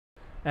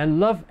and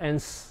love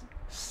and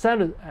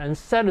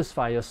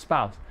satisfy your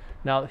spouse.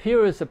 Now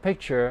here is a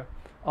picture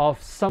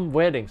of some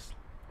weddings.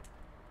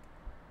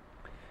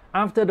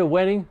 After the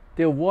wedding,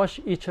 they wash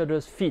each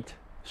other's feet,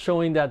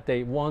 showing that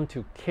they want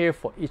to care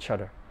for each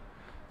other.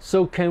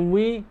 So can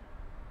we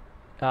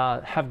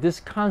have this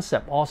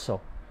concept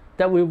also,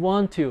 that we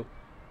want to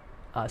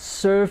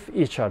serve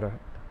each other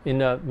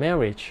in a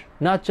marriage,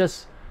 not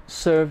just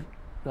serve,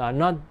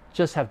 not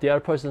just have the other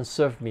person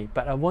serve me,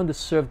 but I want to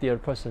serve the other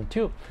person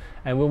too.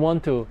 And we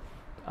want to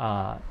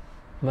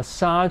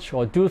massage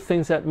or do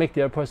things that make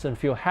the other person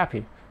feel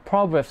happy.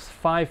 Proverbs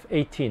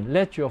 5:18,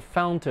 let your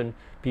fountain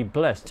be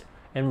blessed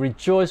and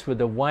rejoice with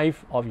the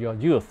wife of your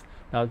youth.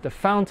 Now the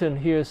fountain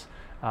here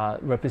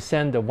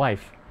represents the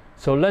wife.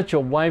 So let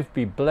your wife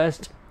be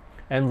blessed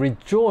and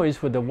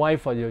rejoice with the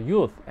wife of your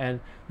youth, and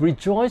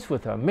rejoice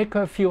with her, make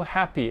her feel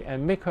happy,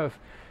 and make her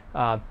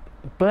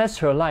bless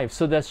her life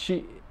so that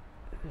she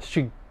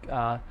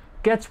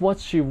gets what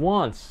she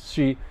wants.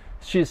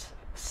 She's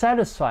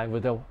satisfied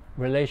with the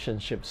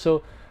relationship.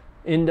 So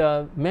in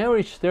the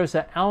marriage, there's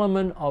an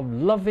element of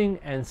loving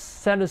and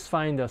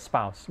satisfying the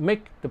spouse,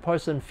 make the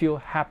person feel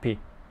happy.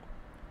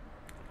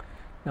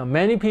 Now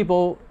many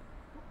people,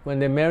 when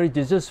they marry,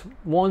 they just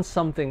want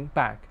something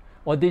back,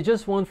 or they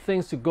just want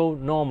things to go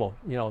normal.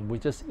 You know, we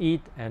just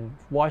eat and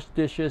wash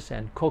dishes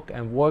and cook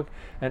and work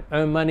and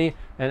earn money,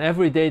 and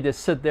every day they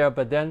sit there,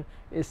 but then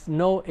it's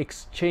no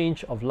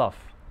exchange of love.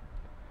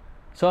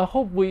 So I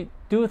hope we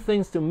do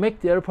things to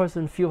make the other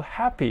person feel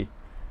happy.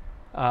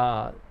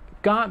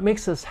 God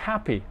makes us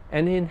happy,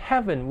 and in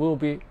heaven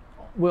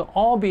we'll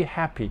all be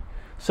happy.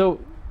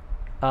 So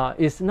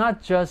it's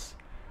not just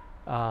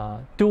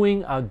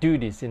doing our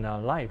duties in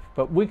our life,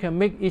 but we can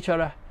make each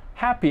other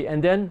happy,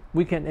 and then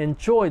we can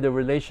enjoy the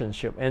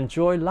relationship,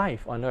 enjoy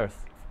life on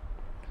earth.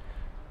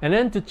 And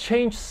then to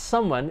change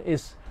someone,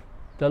 is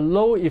the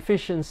low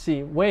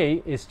efficiency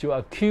way is to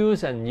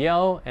accuse and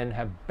yell and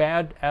have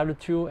bad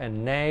attitude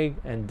and nag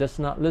and does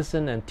not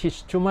listen and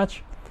teach too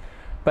much.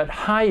 But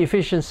high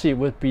efficiency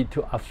would be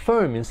to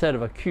affirm instead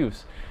of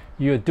accuse.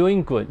 You're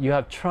doing good, you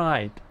have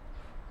tried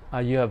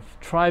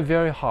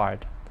very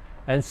hard,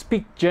 and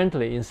speak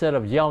gently instead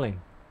of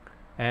yelling,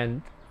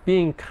 and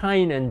being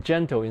kind and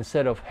gentle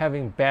instead of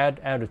having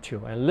bad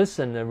attitude, and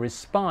listen and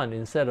respond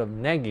instead of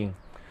nagging.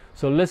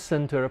 So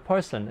listen to the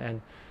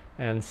person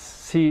and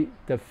see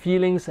the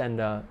feelings and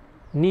the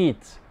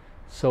needs.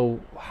 So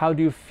how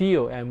do you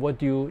feel and what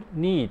do you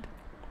need?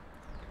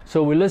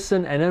 So we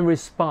listen and then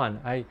respond.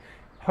 I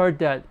heard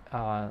that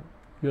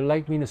you'd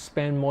like me to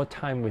spend more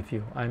time with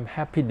you. I'm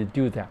happy to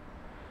do that.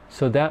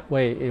 So that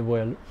way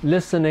we're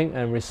listening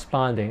and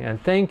responding. And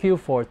thank you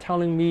for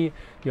telling me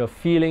your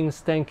feelings.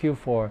 Thank you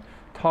for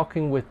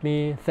talking with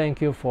me. Thank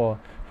you for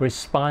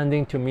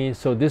responding to me.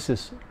 So this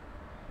is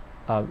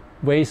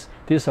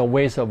these are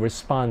ways of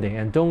responding.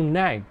 And don't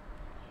nag.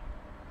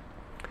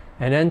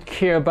 And then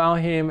care about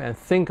him and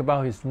think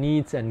about his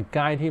needs and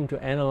guide him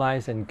to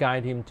analyze and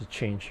guide him to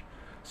change.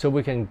 So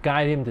we can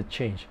guide him to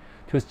change.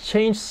 To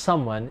change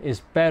someone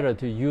is better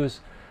to use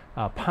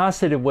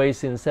positive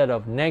ways instead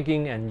of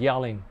nagging and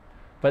yelling.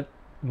 But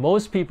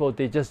most people,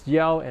 they just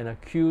yell and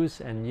accuse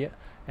and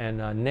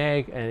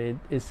nag, and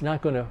it's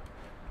not going to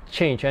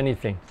change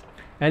anything.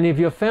 And if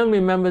your family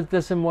member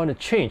doesn't want to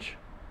change,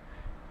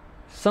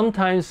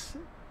 sometimes,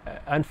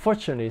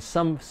 unfortunately,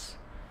 some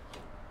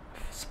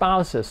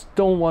spouses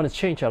don't want to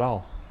change at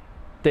all.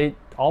 They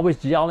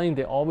always yelling,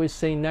 they always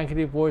say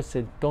negative words,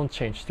 they don't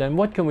change. Then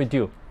what can we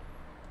do?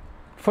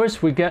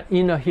 First, we get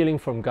inner healing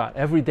from God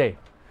every day.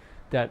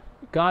 That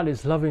God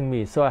is loving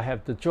me, so I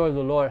have the joy of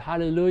the Lord.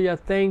 Hallelujah,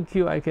 thank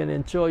you, I can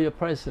enjoy your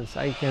presence.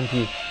 I can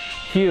be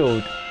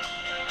healed.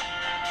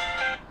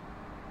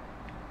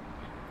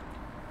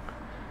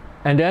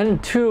 And then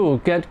two,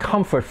 get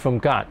comfort from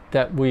God,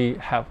 that we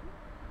have,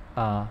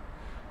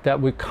 that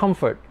we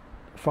comfort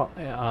from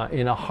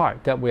in our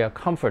heart, that we are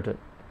comforted.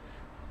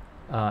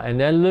 And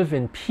then live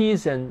in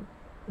peace and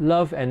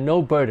love and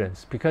no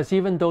burdens, because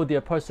even though the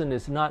person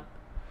is not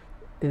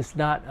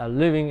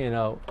living in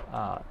a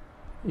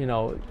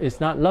is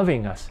not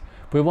loving us,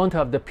 we want to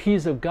have the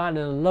peace of God and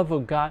the love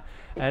of God,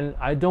 and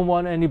I don't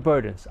want any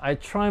burdens. I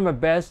try my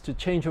best to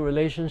change a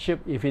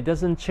relationship. If it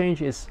doesn't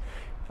change, it's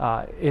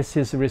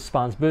his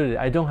responsibility.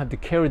 I don't have to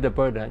carry the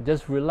burden.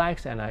 Just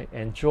relax and I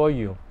enjoy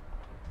you.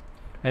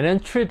 And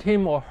then treat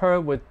him or her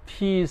with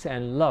peace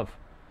and love.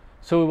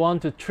 So we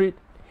want to treat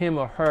him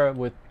or her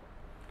with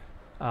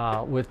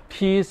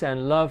peace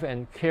and love,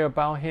 and care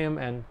about him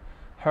and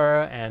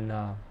her,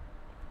 and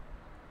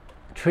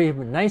treat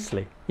him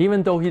nicely.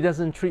 Even though he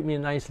doesn't treat me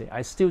nicely,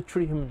 I still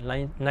treat him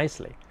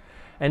nicely.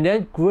 And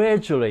then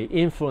gradually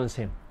influence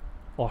him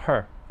or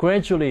her,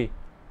 gradually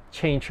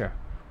change her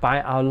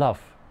by our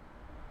love.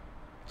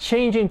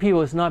 Changing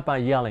people is not by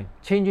yelling.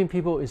 Changing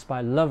people is by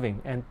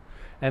loving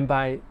and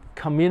by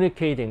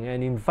communicating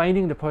and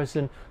inviting the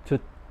person to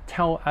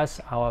tell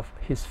us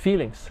his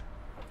feelings.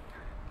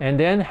 And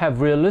then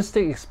have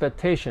realistic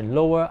expectation,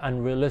 lower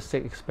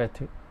unrealistic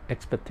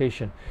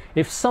expectation.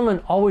 If someone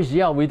always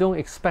yells, we don't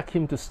expect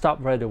him to stop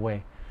right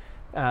away.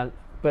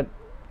 But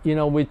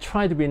we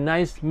try to be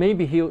nice,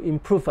 maybe he'll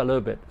improve a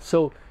little bit.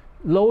 So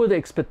lower the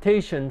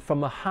expectation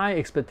from a high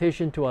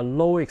expectation to a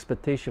low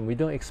expectation. We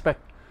don't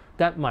expect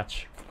that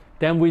much.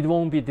 Then we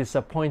won't be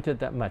disappointed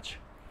that much.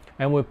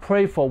 And we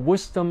pray for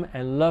wisdom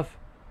and love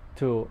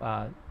to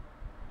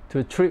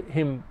treat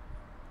him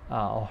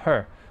or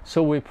her.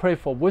 So we pray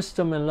for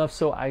wisdom and love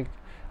so I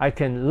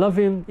can love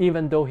him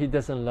even though he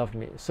doesn't love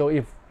me. So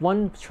if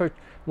one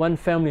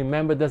family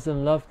member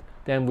doesn't love,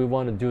 then we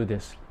want to do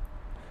this.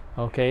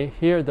 Okay,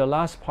 here the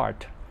last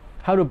part.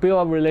 How to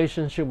build a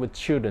relationship with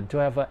children, to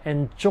have an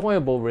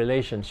enjoyable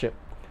relationship.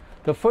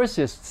 The first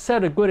is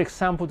set a good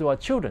example to our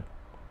children.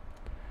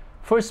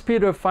 1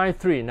 Peter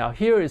 5:3. Now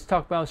here is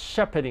talk about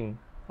shepherding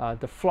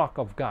the flock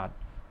of God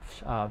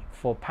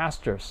for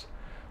pastors.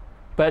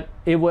 But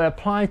it will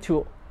apply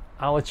to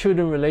our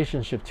children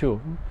relationship too.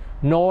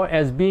 Nor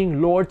as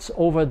being lords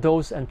over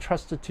those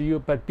entrusted to you,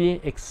 but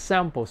being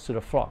examples to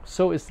the flock.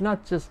 So it's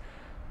not just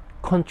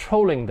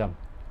controlling them.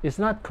 It's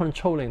not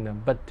controlling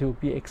them, but to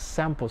be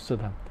examples to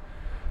them.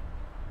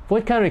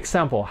 What kind of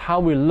example? How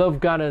we love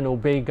God and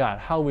obey God.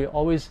 How we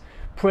always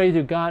pray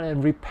to God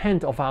and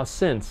repent of our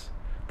sins.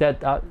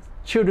 That our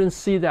children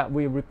see that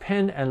we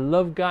repent and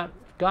love God.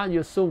 God,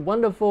 you're so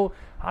wonderful.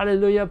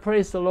 Hallelujah,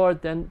 praise the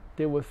Lord. Then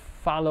they will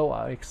follow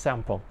our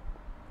example.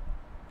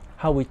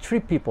 How we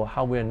treat people,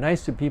 how we're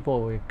nice to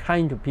people, we're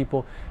kind to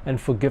people,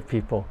 and forgive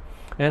people.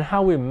 And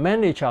how we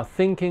manage our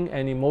thinking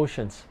and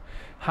emotions.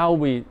 How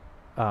we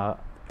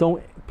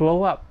don't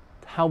blow up.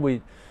 How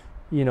we,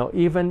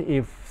 even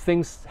if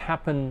things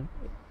happen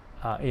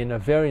in a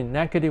very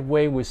negative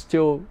way, we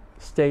still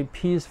stay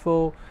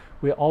peaceful.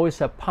 We always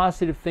have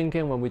positive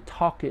thinking. When we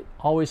talk, it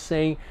always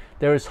saying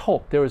there is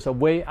hope, there is a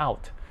way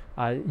out.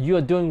 You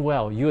are doing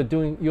well,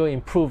 you're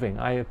improving.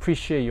 I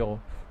appreciate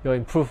your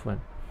improvement.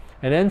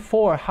 And then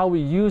 4, how we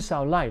use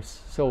our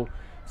lives. So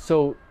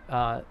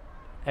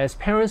as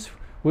parents,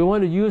 we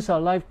want to use our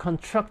life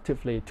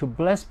constructively to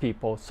bless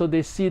people, so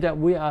they see that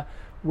we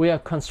are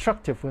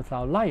constructive with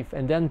our life,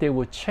 and then they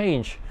will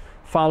change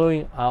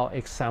following our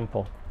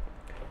example.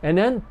 And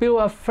then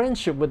build a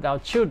friendship with our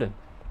children.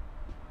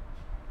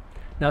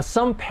 Now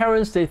some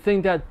parents, they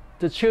think that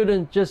the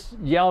children just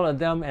yell at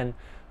them and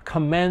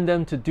command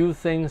them to do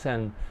things,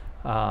 and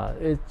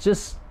it's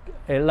just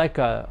like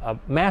a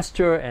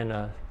master and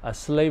a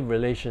slave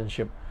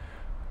relationship.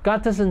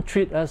 God doesn't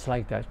treat us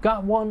like that.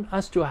 God wants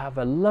us to have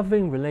a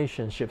loving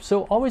relationship.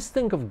 So always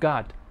think of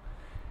God.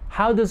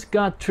 How does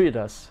God treat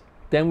us?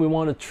 Then we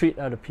want to treat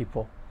other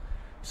people.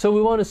 So we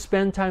want to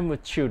spend time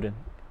with children.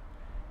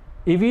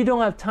 If you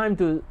don't have time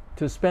to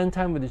spend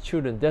time with the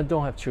children, then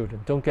don't have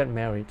children. Don't get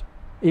married.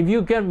 If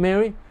you get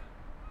married,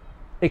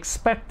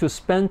 expect to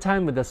spend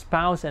time with the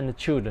spouse and the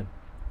children,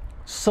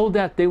 so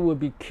that they will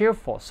be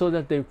careful, so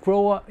that they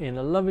grow up in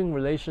a loving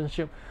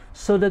relationship,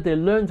 so that they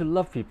learn to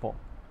love people.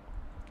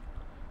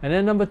 And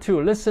then number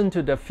 2, listen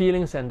to their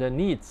feelings and their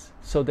needs.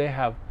 So they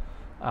have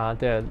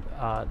they're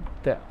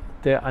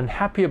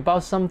unhappy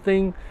about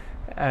something,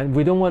 and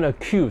we don't want to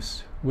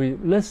accuse. We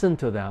listen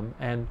to them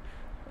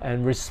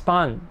and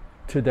respond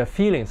to their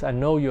feelings. I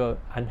know you're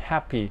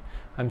unhappy.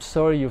 I'm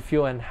sorry you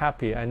feel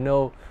unhappy. I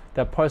know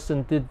that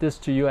person did this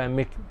to you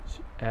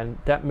and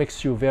that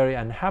makes you very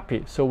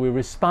unhappy. So we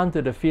respond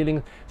to the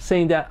feeling,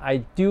 saying that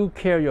I do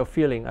care your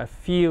feeling. I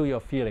feel your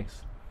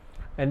feelings.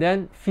 And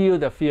then feel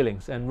the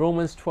feelings. And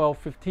Romans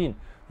 12:15,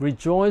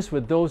 rejoice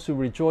with those who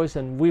rejoice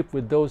and weep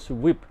with those who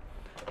weep.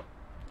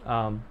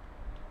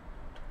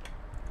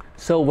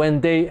 So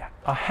when they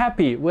are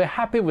happy, we're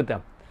happy with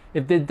them.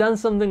 If they've done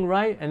something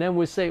right, and then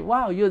we say,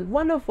 wow, you're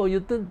wonderful,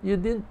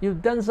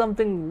 you've done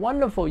something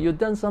wonderful, you've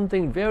done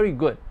something very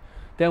good,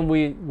 then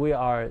we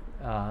are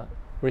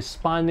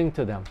responding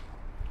to them.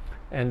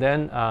 And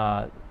then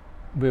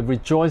we're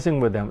rejoicing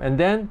with them. And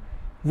then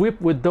weep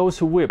with those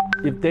who weep.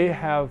 If they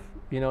have,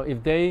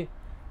 if they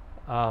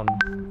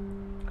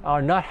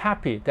are not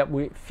happy, that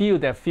we feel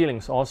their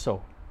feelings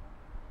also.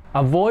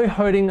 Avoid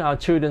hurting our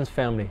children's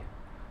family.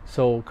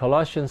 So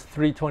Colossians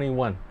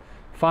 3:21.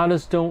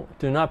 Fathers, do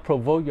not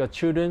provoke your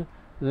children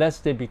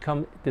lest they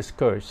become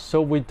discouraged.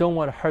 So we don't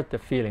want to hurt the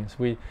feelings.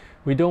 We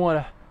don't want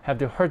to have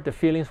to hurt the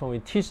feelings when we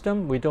teach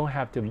them. We don't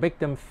have to make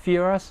them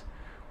fear us.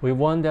 We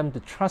want them to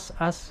trust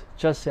us,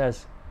 just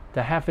as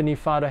the Heavenly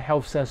Father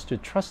helps us to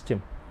trust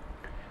Him.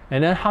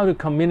 And then how to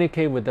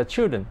communicate with the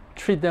children.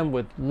 Treat them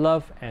with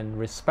love and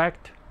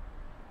respect,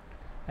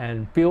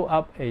 and build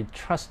up a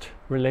trust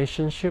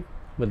relationship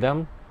with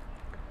them,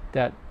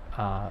 that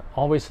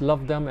always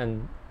love them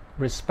and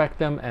respect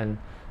them, and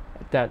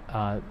that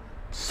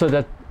so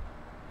that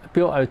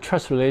build a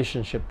trust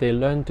relationship. They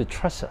learn to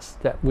trust us,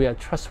 that we are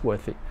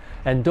trustworthy,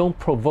 and don't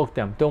provoke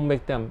them, don't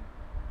make them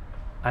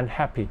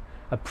unhappy.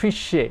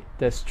 Appreciate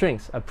their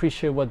strengths,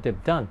 appreciate what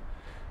they've done,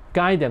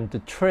 guide them to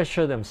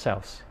treasure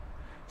themselves.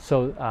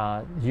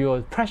 So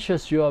you're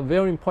precious, you are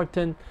very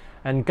important,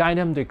 and guide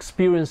them to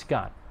experience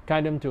God,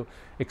 guide them to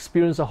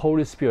experience the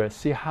Holy Spirit,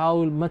 see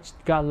how much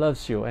God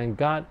loves you, and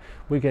God,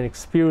 we can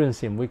experience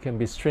Him, we can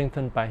be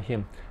strengthened by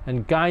Him,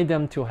 and guide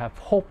them to have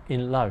hope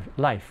in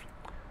life.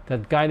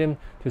 that guide him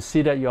to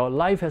see that your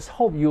life has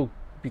hope. You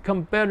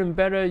become better and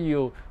better.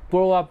 You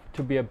grow up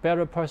to be a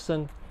better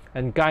person,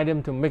 and guide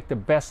him to make the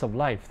best of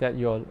life, that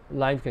your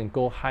life can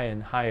go higher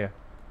and higher.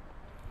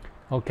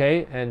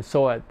 Okay, and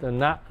so at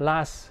the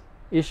last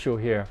issue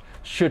here,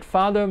 should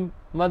father,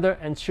 mother,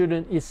 and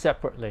children eat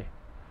separately?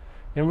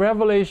 In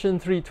Revelation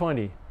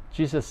 3:20,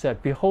 Jesus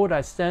said, "Behold,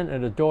 I stand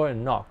at the door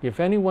and knock. If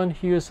anyone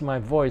hears my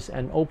voice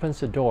and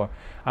opens the door,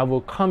 I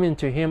will come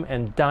into him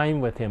and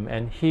dine with him,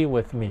 and he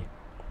with me."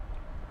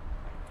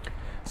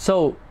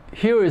 So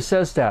here it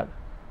says that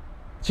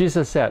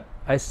Jesus said,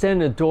 "I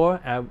stand at the door,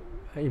 and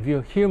if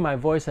you hear my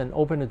voice and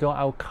open the door,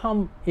 I will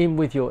come in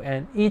with you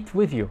and eat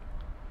with you."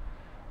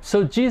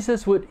 So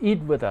Jesus would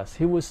eat with us.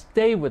 He will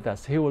stay with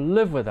us. He will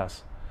live with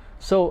us.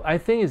 So I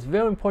think it's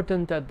very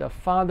important that the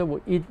father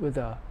will eat with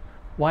the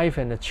wife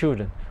and the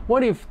children.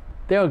 What if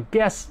there are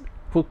guests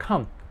who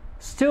come?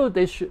 Still,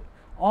 they should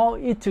all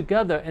eat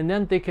together, and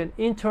then they can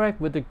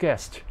interact with the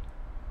guest.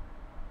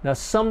 Now,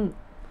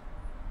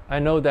 I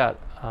know that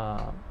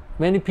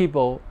many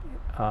people,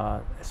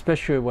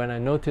 especially when I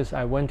noticed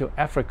I went to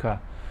Africa,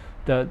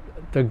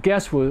 the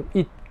guests will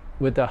eat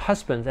with the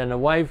husbands, and the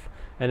wife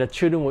and the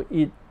children will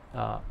eat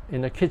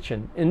in the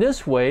kitchen. In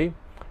this way,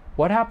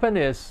 what happened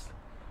is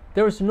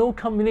there is no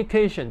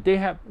communication. They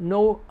have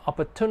no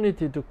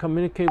opportunity to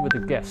communicate with the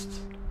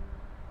guests.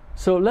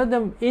 So let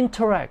them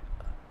interact.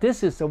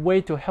 This is a way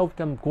to help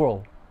them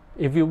grow,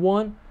 if you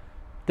want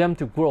them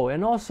to grow,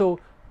 and also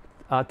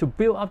to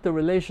build up the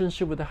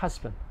relationship with the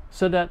husband,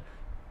 so that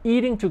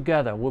eating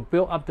together will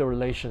build up the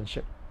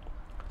relationship.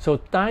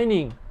 So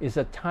dining is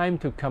a time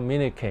to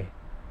communicate,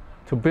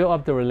 to build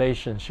up the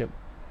relationship,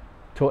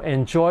 to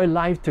enjoy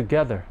life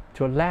together,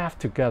 to laugh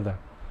together,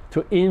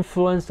 to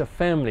influence the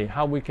family,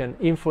 how we can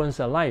influence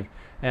their life,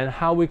 and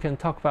how we can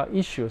talk about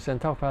issues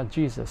and talk about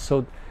Jesus.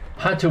 So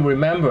how to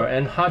remember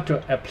and how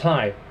to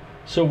apply.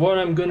 So what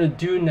I'm going to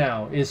do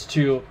now is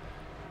to,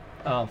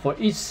 for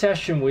each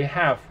session we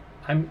have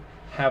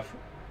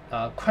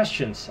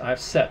questions I've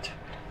set.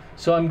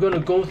 So I'm going to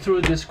go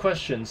through these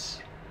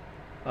questions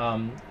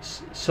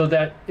so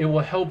that it will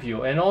help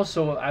you. And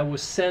also I will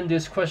send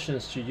these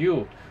questions to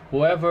you.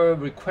 Whoever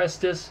requests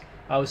this,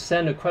 I will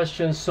send the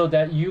questions so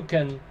that you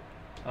can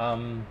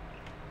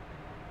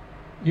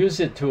use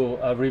it to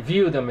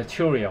review the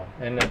material.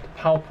 And the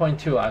PowerPoint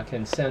too, I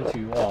can send to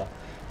you all.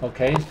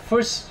 Okay,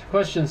 first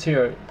questions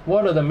here.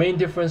 What are the main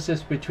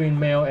differences between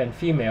male and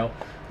female?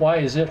 Why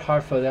is it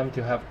hard for them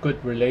to have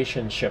good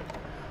relationship?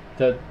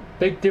 The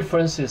big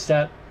difference is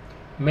that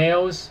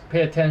males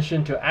pay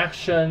attention to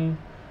action,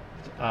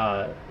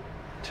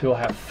 to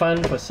have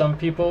fun for some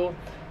people,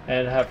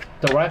 and have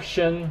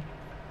direction.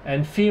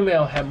 And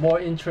female have more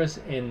interest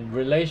in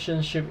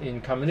relationship,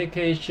 in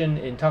communication,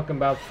 in talking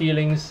about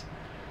feelings.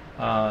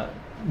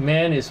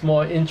 Man is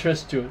more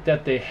interested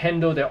that they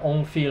handle their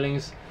own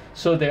feelings.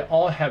 So they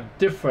all have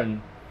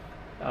different,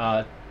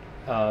 their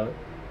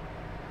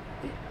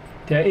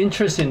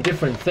interest in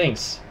different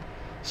things.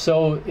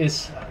 So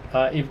it's,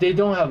 if they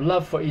don't have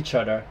love for each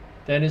other,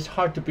 then it's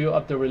hard to build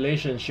up the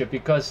relationship,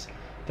 because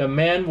the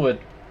man would,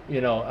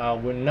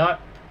 would not,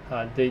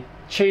 they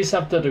chase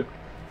after the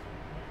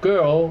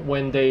girl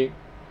when they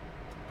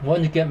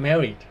want to get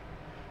married,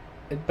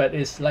 but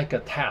it's like a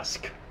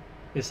task,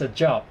 it's a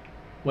job.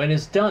 When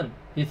it's done,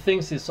 he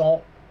thinks it's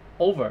all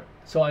over.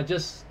 So I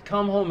just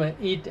come home and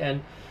eat,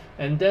 and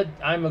that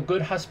I'm a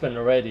good husband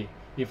already.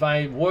 If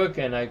I work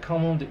and I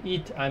come home to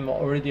eat, I'm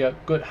already a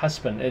good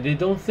husband. And they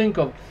don't think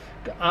of,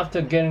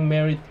 after getting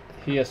married,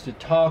 he has to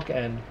talk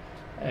and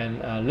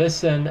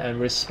listen and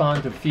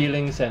respond to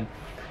feelings, and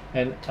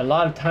a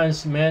lot of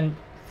times men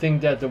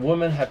think that the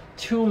women have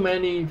too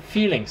many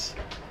feelings.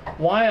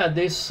 Why are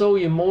they so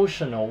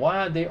emotional?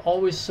 Why are they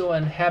always so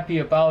unhappy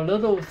about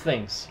little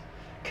things?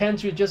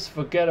 Can't you just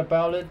forget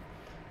about it?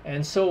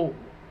 And so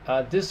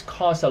this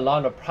caused a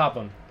lot of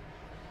problem.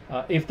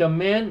 If the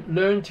man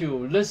learned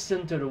to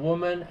listen to the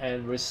woman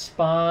and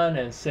respond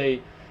and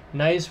say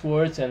nice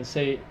words and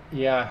say,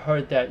 yeah, I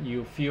heard that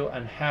you feel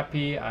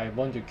unhappy, I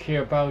want to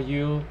care about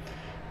you,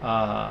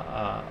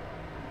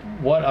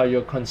 what are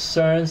your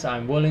concerns,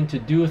 I'm willing to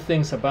do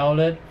things about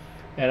it,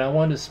 and I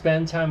want to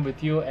spend time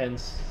with you and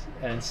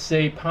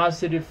say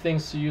positive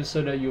things to you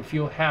so that you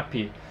feel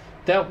happy.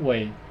 That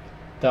way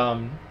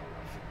the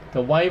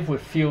wife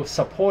would feel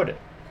supported.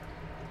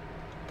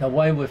 The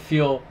wife would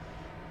feel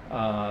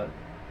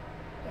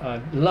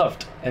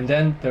loved, and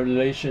then the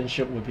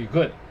relationship would be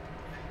good.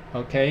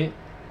 Okay,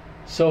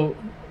 so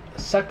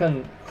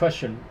second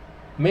question,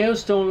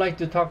 males don't like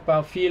to talk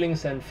about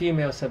feelings and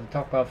females have to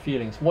talk about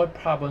feelings. What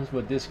problems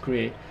would this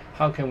create?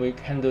 How can we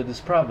handle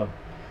this problem?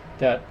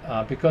 That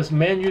because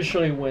men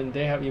usually, when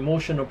they have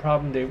emotional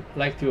problem, they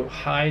like to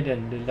hide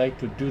and they like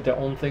to do their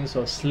own things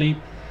or sleep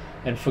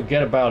and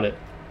forget about it,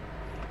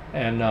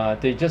 and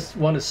they just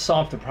want to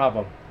solve the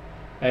problem.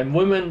 And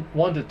women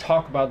want to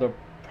talk about the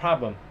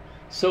problem.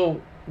 So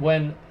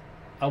when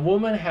a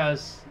woman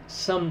has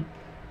some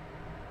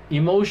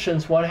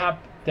emotions, what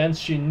happens? Then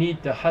she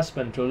needs the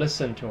husband to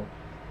listen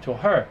to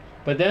her.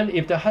 But then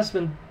if the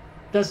husband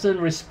doesn't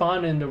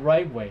respond in the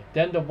right way,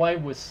 then the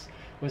wife would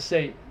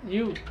say,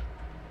 you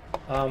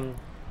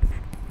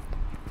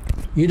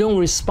don't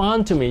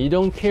respond to me, you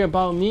don't care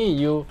about me,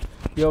 your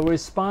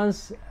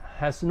response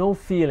has no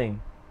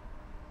feeling.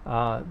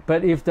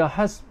 But if the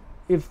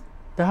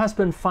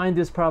husband finds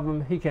this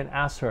problem, he can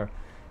ask her,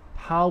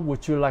 how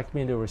would you like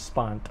me to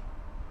respond?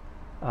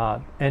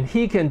 And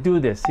he can do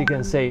this. He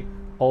can say,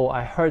 oh,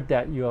 I heard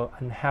that you're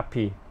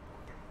unhappy.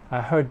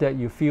 I heard that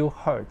you feel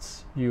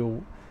hurts.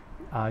 You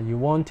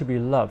want to be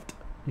loved.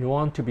 You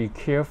want to be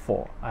cared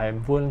for. I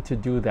am willing to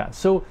do that.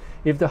 So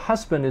if the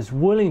husband is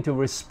willing to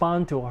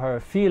respond to her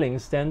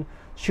feelings, then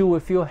she will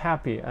feel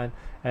happy.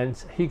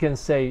 And he can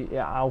say,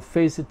 yeah, I'll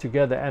face it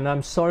together. And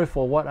I'm sorry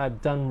for what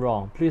I've done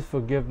wrong. Please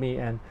forgive me.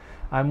 And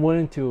I'm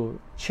willing to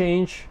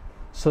change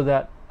so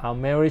that our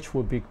marriage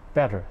will be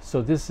better.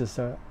 So this is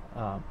a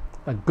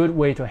good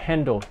way to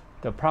handle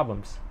the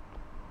problems.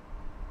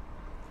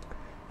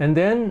 And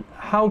then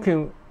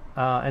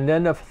and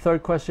then the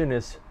third question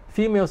is,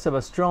 females have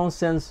a strong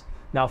sense.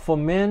 Now for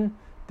men,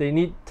 they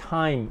need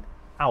time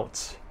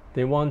out.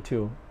 They want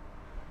to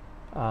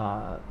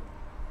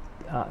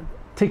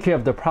take care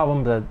of the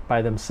problem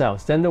by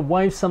themselves. Then the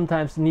wife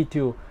sometimes need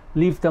to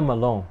leave them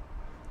alone.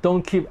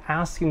 Don't keep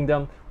asking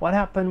them, what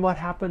happened, what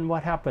happened,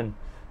 what happened?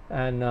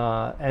 And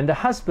the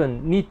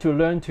husband need to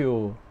learn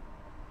to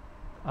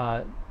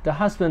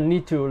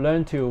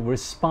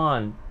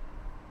respond.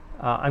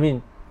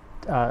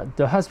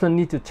 The husband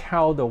need to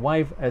tell the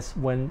wife as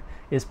when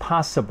it's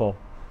possible,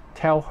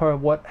 tell her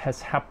what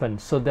has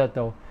happened, so that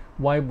the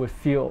wife would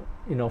feel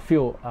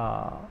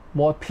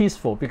more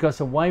peaceful, because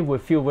the wife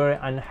would feel very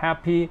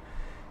unhappy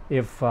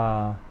if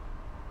the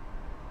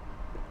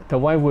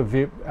wife would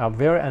be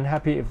very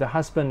unhappy if the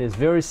husband is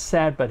very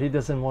sad but he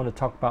doesn't want to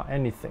talk about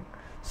anything.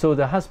 So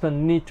the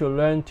husband need to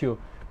learn to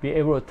be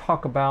able to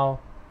talk about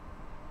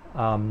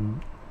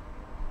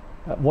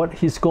what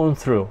he's going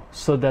through,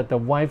 so that the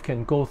wife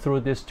can go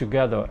through this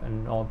together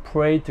or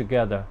pray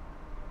together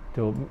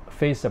to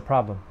face the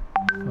problem.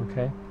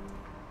 Okay,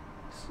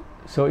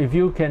 so if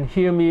you can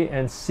hear me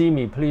and see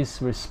me,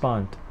 please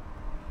respond.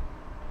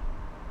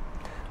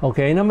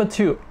 Okay, number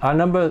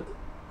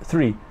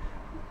three,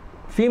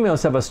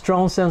 females have a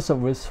strong sense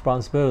of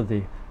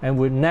responsibility and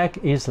would nag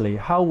easily.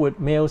 How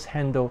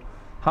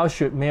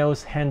should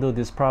males handle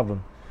this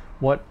problem?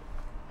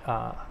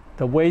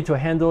 The way to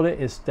handle it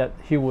is that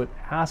he would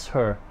ask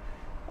her,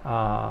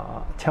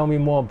 tell me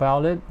more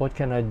about it. What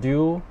can I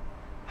do?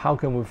 How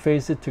can we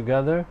face it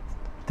together?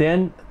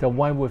 Then the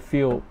wife would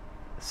feel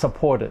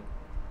supported,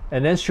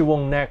 and then she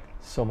won't nag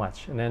so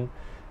much. And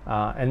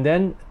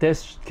then there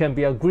can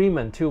be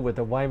agreement too with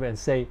the wife and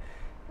say,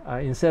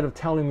 instead of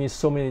telling me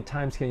so many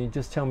times, can you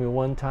just tell me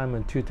one time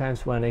and two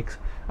times when I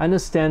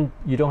understand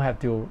you don't have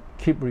to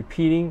keep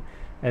repeating,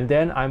 and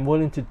then I'm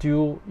willing to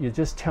do, you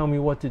just tell me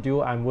what to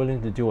do, I'm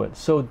willing to do it.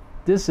 So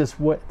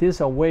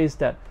these are ways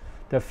that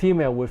the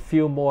female would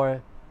feel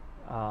more,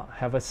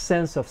 have a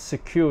sense of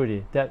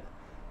security, that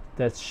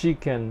she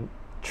can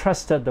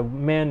trust that the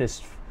man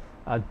is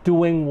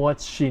doing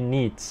what she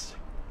needs.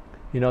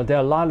 There are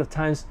a lot of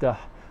times the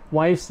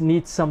wives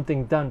need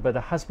something done, but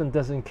the husband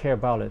doesn't care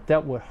about it.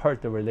 That would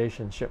hurt the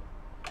relationship.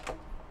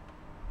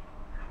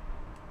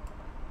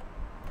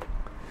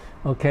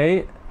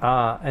 Okay,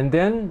 and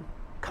then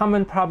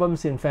common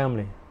problems in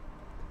family.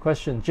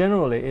 Question: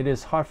 generally, it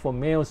is hard for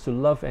males to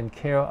love and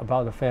care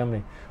about the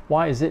family.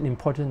 Why is it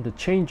important to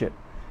change it?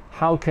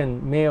 How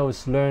can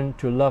males learn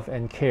to love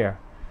and care?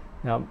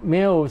 Now,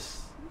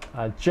 males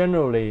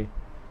generally,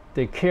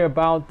 they care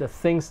about the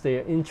things they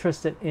are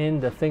interested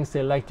in, the things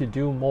they like to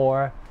do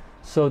more.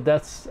 So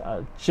that's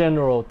a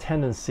general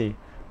tendency.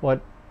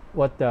 What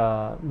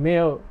the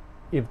male,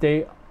 if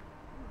they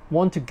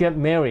want to get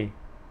married,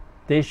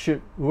 they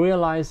should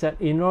realize that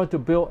in order to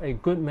build a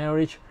good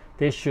marriage,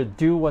 they should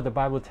do what the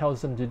Bible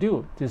tells them to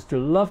do, is to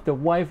love the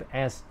wife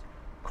as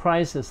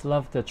Christ has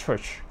loved the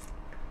church.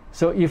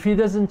 So if he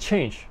doesn't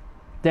change,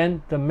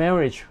 then the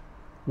marriage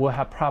will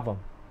have problem.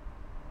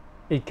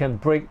 It can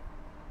break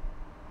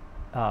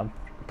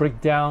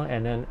down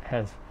and then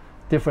has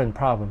different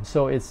problems.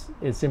 So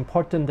it's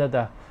important that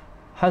the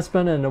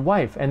husband and the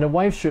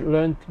wife should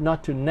learn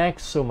not to nag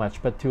so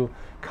much, but to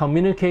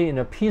communicate in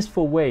a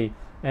peaceful way,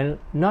 and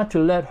not to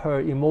let her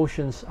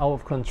emotions out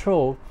of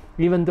control,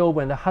 even though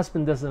when the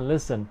husband doesn't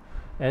listen,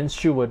 and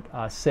she would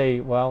say,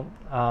 well,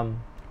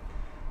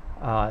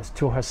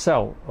 to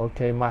herself,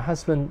 okay, my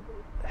husband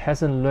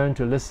hasn't learned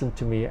to listen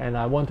to me, and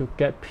I want to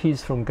get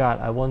peace from God.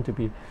 I want to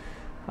be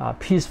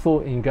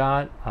peaceful in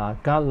God.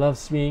 God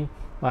loves me.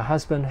 My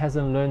husband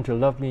hasn't learned to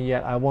love me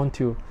yet. I want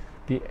to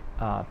be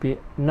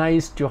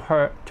nice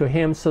to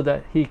him, so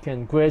that he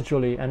can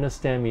gradually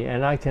understand me,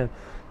 and I can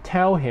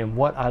tell him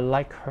what I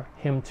like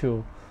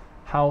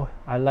how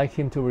I like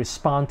him to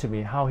respond to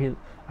me,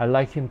 I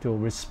like him to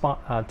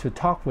respond, to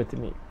talk with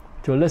me,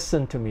 to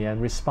listen to me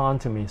and respond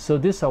to me. So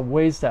these are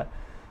ways that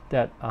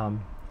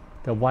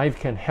the wife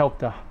can help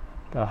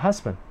the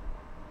husband.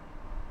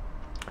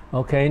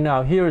 Okay,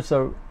 now here is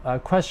a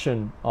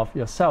question of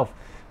yourself.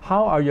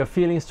 How are your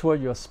feelings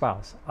toward your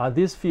spouse? Are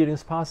these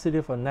feelings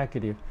positive or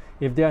negative?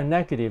 If they are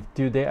negative,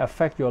 do they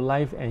affect your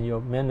life and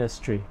your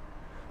ministry?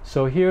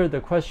 So here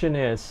the question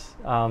is,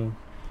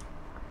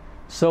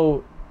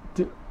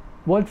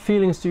 what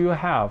feelings do you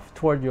have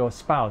toward your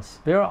spouse?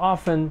 Very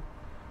often,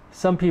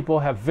 some people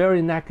have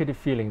very negative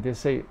feeling. They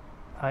say,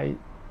 I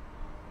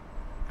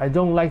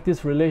don't like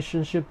this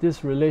relationship.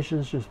 This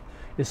relationship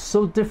is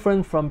so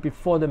different from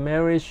before the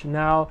marriage.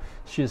 Now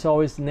she's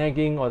always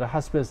nagging, or the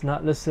husband is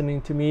not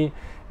listening to me.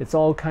 It's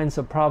all kinds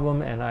of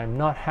problem, and I'm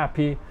not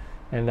happy,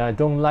 and I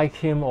don't like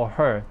him or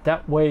her.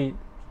 That way,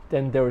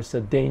 then there is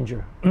a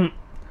danger.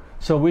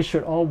 So we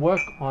should all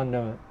work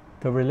on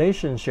the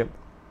relationship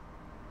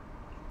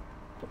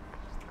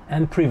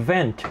and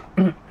prevent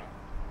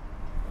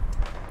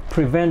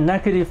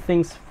negative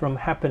things from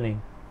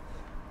happening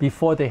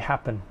before they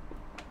happen.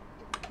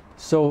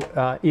 So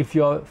if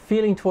your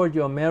feeling toward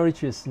your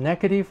marriage is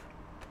negative,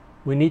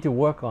 we need to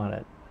work on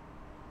it.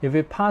 If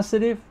it's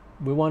positive,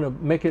 we want to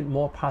make it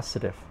more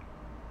positive.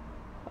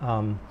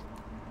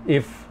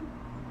 If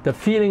the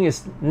feeling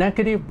is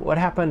negative, what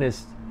happened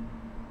is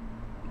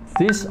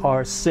these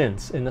are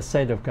sins in the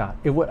sight of God.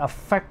 It would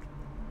affect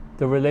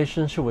the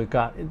relationship with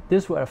God.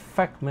 This will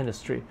affect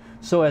ministry.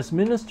 So as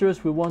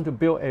ministers, we want to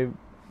build a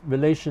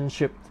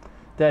relationship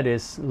that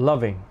is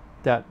loving.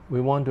 That we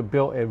want to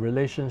build a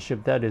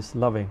relationship that is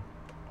loving.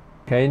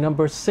 Okay,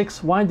 number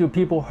 6, why do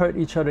people hurt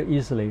each other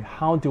easily?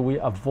 How do we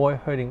avoid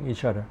hurting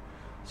each other?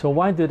 So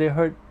why do they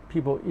hurt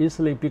people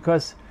easily?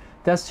 Because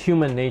that's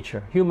human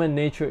nature. Human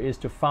nature is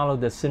to follow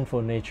the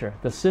sinful nature.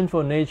 The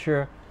sinful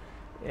nature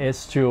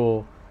is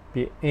to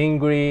be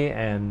angry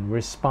and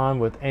respond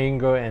with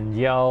anger and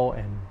yell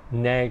and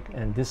nag,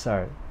 and these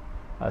are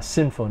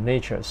sinful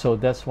nature. So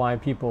that's why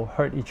people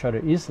hurt each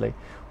other easily.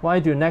 Why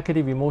do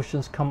negative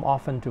emotions come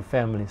often to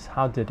families?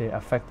 How do they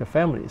affect the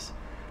families?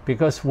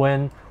 Because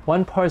when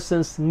one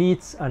person's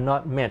needs are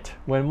not met,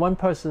 when one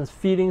person's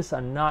feelings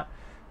are not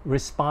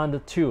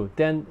responded to,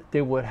 then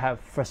they would have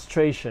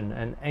frustration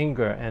and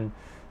anger and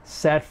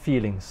sad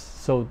feelings.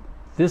 So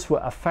this will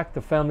affect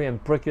the family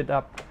and break it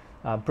up,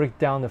 break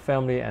down the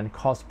family and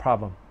cause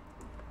problem.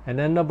 And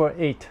then number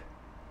 8,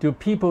 do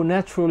people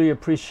naturally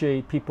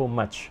appreciate people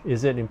much?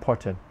 Is it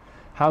important?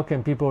 How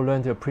can people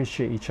learn to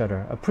appreciate each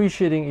other?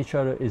 Appreciating each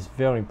other is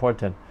very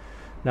important.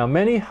 Now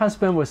many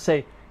husbands will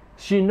say,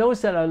 she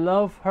knows that I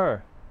love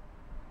her,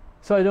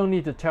 so I don't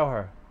need to tell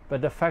her.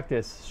 But the fact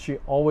is, she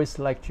always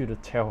likes you to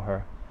tell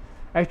her.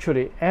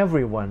 Actually,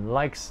 everyone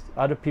likes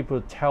other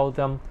people to tell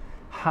them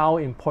how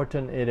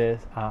important it is,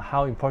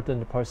 how important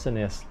the person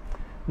is.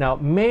 Now,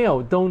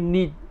 male don't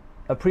need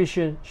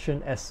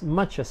appreciation as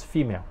much as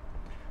female.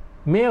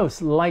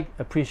 Males like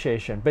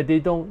appreciation, but they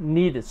don't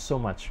need it so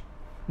much.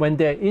 When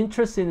they're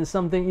interested in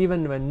something,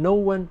 even when no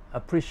one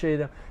appreciates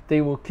them, they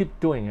will keep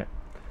doing it.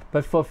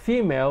 But for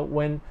female,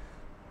 when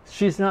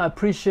she's not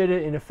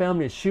appreciated in the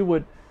family, she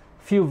would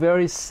feel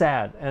very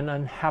sad and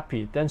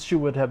unhappy. Then she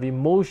would have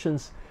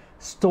emotions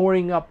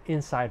storing up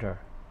inside her.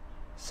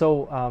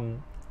 So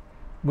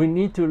we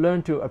need to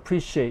learn to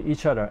appreciate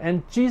each other.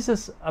 And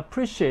Jesus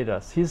appreciates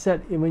us. He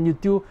said, when you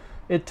do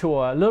it to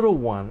a little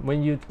one,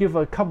 when you give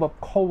a cup of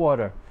cold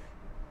water,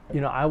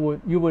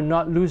 you will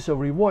not lose a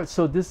reward.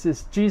 So this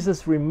is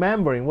Jesus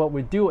remembering what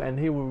we do, and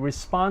he will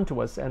respond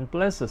to us and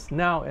bless us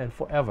now and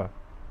forever.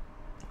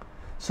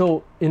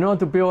 So in order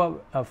to build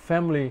up a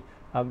family,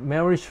 a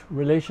marriage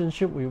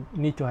relationship, we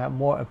need to have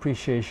more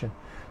appreciation.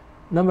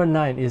 Number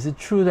 9, is it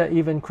true that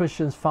even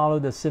Christians follow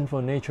the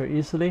sinful nature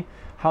easily?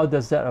 How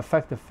does that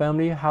affect the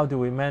family? How do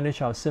we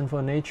manage our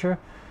sinful nature?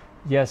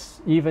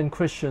 Yes, even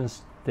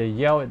Christians, they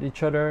yell at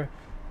each other.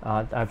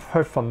 I've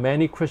heard from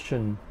many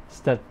Christians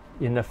that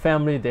in the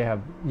family they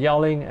have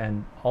yelling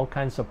and all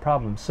kinds of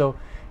problems. So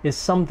it's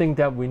something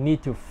that we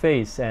need to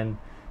face, and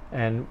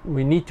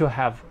we need to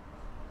have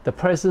the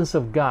presence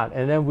of God,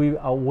 and then we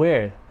are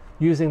aware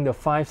using the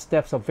 5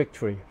 steps of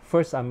victory.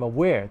 First, I'm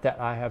aware that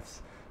I have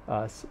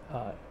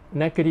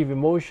negative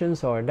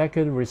emotions or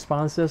negative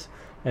responses,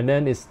 and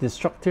then it's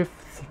destructive.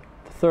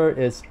 Third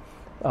is,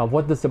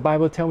 what does the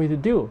Bible tell me to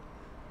do?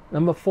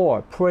 Number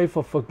 4, pray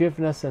for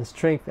forgiveness and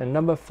strength. And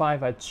number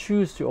 5, I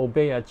choose to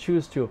obey. I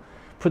choose to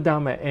put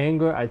down my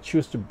anger. I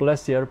choose to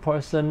bless the other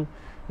person.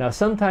 Now,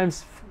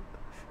 sometimes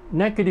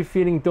negative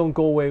feelings don't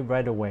go away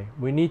right away.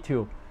 We need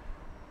to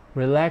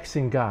relax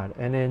in God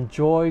and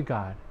enjoy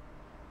God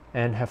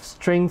and have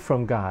strength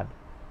from God.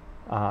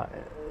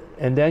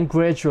 And then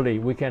gradually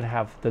we can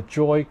have the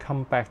joy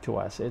come back to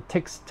us. It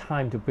takes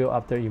time to build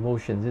up the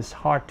emotions. It's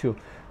hard to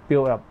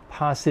build up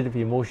positive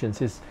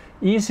emotions. It's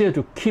easier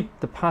to keep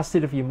the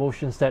positive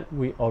emotions that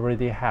we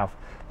already have.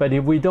 But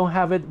if we don't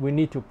have it, we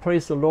need to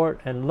praise the Lord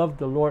and love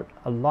the Lord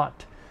a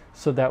lot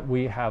so that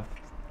we have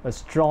a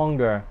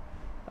stronger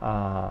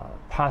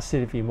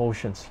positive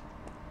emotions.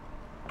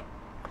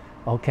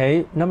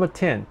 Okay, number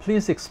 10,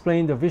 please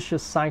explain the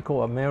vicious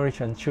cycle of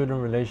marriage and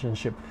children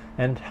relationship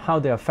and how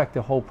they affect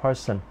the whole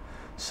person.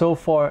 So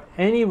for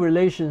any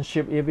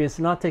relationship, if it's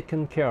not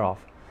taken care of,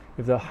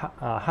 if the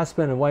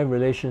husband and wife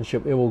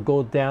relationship, it will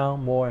go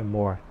down more and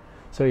more.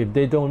 So if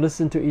they don't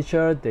listen to each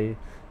other, they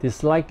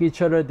dislike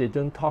each other, they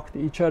don't talk to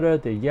each other,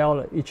 they yell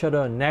at each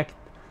other and nag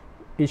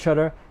each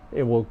other,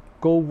 it will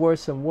go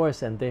worse and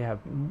worse, and they have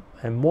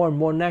and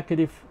more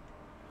negative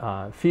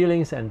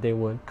feelings, and they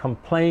will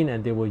complain,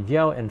 and they will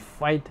yell and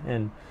fight,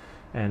 and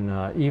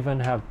even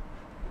have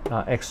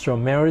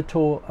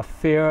extramarital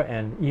affair,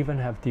 and even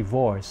have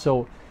divorce.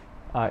 So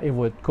it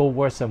would go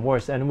worse and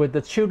worse. And with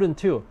the children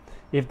too,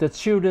 if the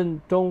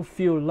children don't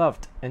feel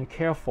loved and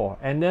cared for,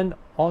 and then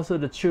also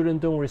the children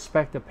don't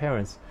respect the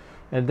parents,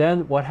 and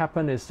then what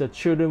happens is the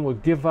children will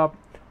give up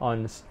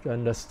on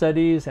the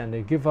studies, and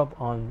they give up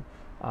on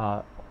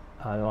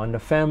the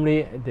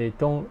family. They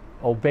don't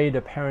obey the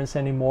parents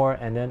anymore,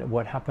 and then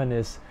what happens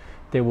is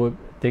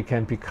they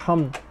can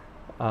become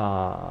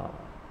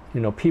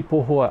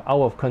people who are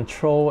out of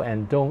control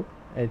and don't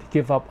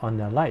give up on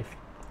their life.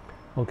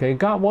 Okay,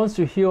 God wants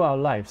to heal our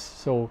lives.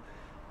 So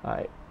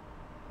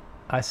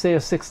Isaiah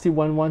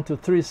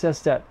 61:1-3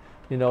 says that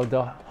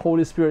the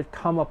Holy Spirit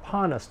come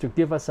upon us to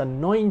give us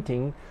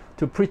anointing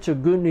to preach the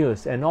good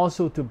news, and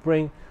also to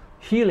bring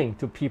healing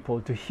to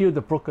people, to heal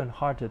the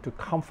brokenhearted, to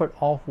comfort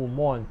all who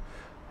mourn,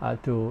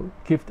 to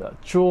give the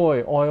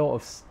joy, oil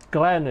of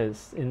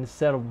gladness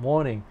instead of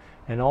mourning,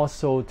 and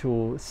also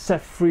to set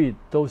free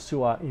those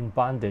who are in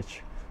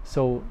bondage.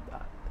 So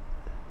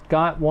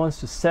God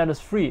wants to set us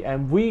free,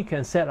 and we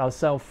can set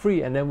ourselves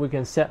free, and then we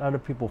can set other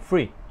people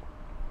free.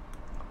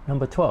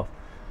 Number 12.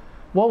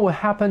 What will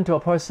happen to a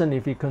person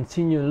if he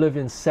continues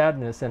living in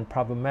sadness and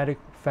problematic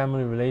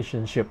family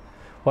relationship?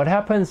 What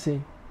happens?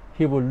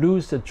 He will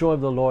lose the joy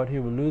of the Lord. He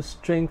will lose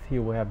strength. He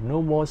will have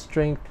no more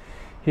strength.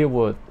 He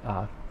will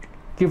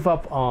give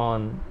up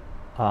on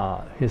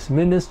his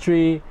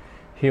ministry.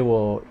 He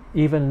will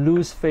even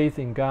lose faith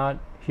in God.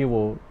 He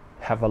will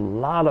have a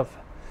lot of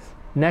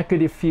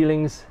negative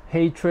feelings,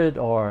 hatred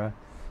or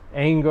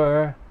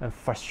anger and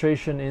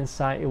frustration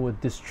inside. It will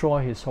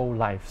destroy his whole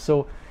life.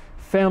 So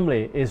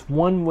family is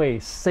one way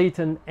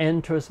Satan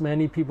enters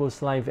many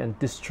people's life and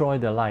destroy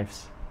their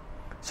lives.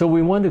 So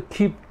we want to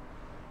keep,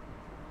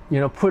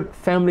 put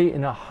family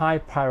in a high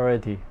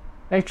priority.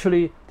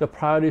 Actually, the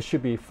priority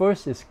should be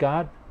first is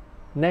God,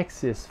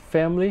 next is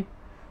family,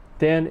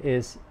 then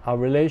is our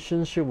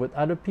relationship with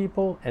other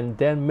people, and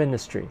then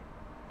ministry.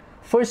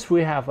 First,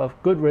 we have a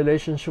good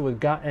relationship with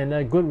God and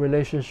a good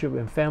relationship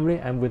with family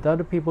and with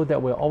other people,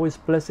 that we're always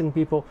blessing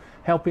people,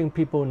 helping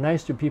people,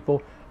 nice to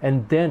people,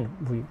 and then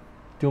we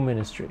do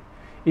ministry.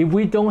 If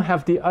we don't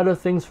have the other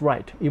things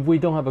right, if we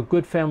don't have a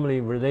good family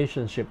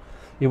relationship,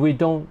 if we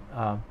don't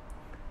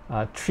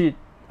treat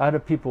other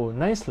people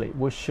nicely,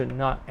 we should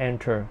not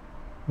enter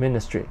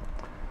ministry.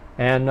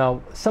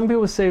 And some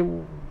people say,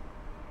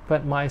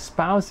 but my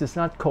spouse is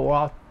not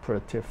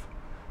cooperative.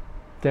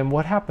 Then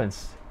what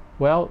happens?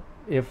 Well,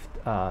 if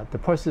the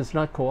person is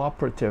not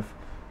cooperative,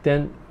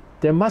 then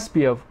there must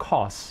be a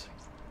cause.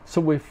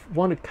 So we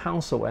want to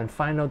counsel and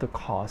find out the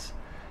cause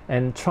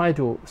and try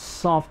to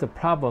solve the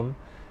problem.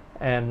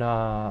 And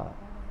now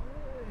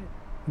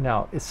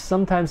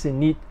sometimes it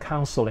needs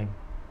counseling.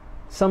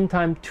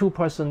 Sometimes two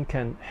persons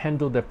can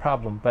handle the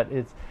problem, but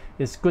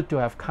it's good to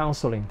have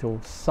counseling to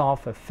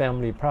solve a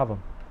family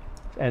problem.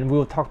 And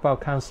we'll talk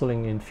about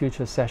counseling in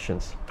future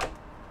sessions.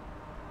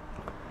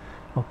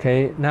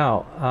 Okay,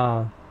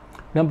 now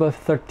number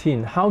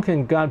 13, how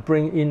can God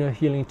bring inner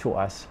healing to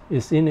us?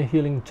 Is inner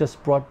healing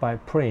just brought by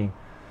praying?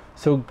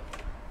 So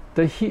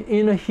the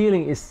inner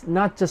healing is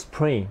not just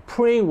praying.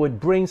 Praying would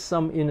bring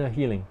some inner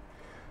healing.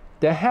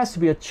 There has to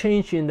be a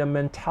change in the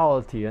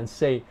mentality and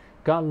say,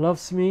 God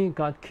loves me,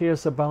 God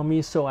cares about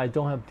me, so I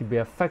don't have to be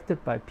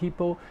affected by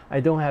people. I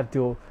don't have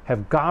to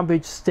have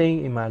garbage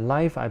staying in my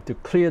life. I have to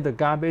clear the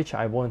garbage.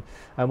 I want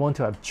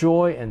to have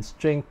joy and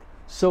strength.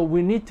 So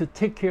we need to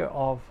take care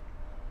of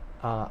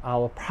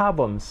our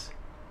problems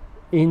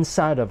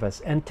inside of us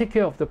and take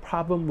care of the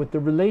problem with the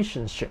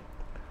relationship,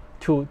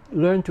 to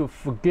learn to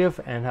forgive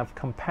and have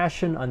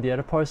compassion on the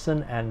other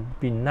person and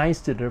be nice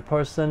to the other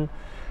person,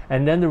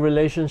 and then the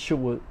relationship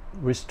will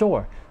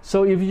restore.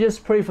 So if you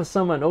just pray for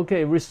someone,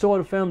 okay, restore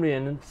the family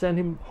and send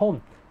him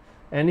home,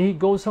 and he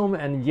goes home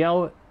and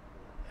yell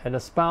at the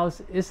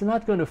spouse, it's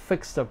not going to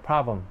fix the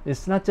problem.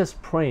 It's not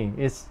just praying,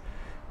 it's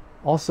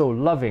also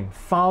loving,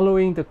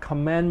 following the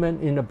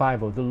commandment in the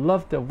Bible, to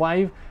love the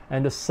wife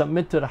and to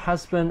submit to the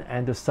husband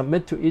and to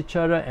submit to each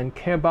other and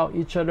care about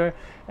each other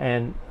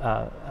and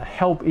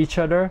help each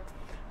other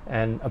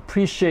and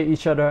appreciate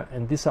each other.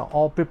 And these are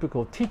all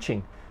biblical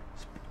teaching.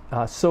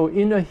 So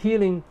inner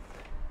healing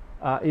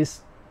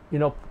is,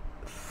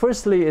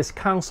 firstly is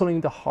counseling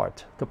the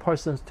heart. The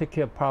person take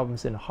care of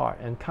problems in the heart,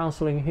 and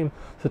counseling him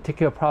to take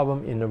care of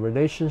problem in the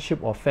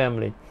relationship or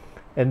family.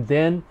 And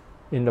then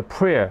in the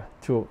prayer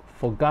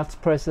for God's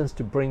presence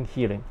to bring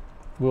healing.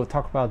 We'll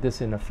talk about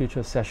this in a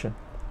future session.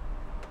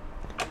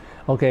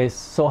 Okay,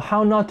 so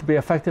how not to be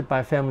affected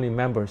by family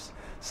members.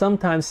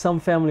 Sometimes some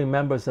family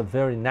members are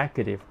very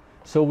negative.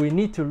 So we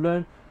need to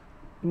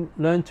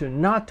learn to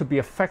not to be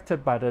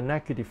affected by the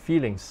negative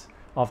feelings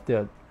of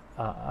the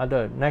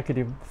other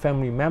negative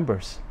family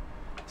members.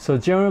 So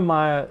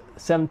Jeremiah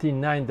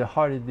 17:9, the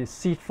heart is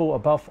deceitful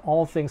above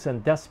all things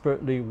and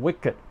desperately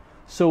wicked.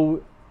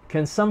 So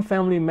can some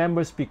family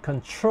members be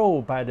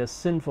controlled by their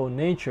sinful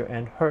nature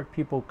and hurt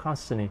people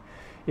constantly?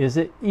 Is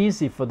it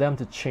easy for them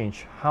to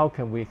change? How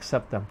can we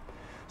accept them?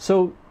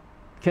 So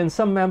can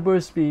some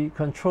members be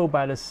controlled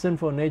by the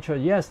sinful nature?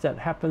 Yes, that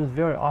happens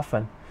very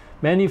often.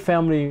 Many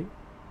family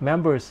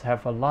members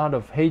have a lot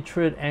of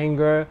hatred,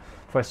 anger,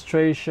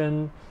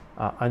 frustration,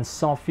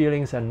 unsolved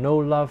feelings, and no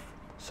love.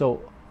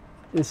 So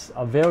it's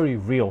very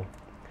real.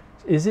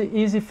 Is it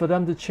easy for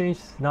them to change?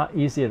 Not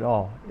easy at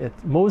all.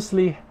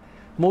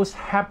 Most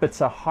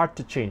habits are hard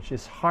to change.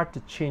 It's hard to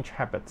change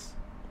habits.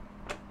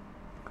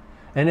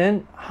 And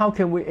then how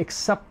can we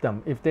accept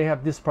them if they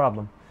have this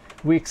problem?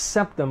 We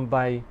accept them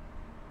by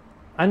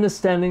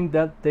understanding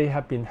that they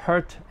have been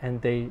hurt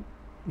and they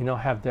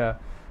have their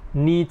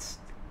needs,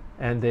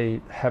 and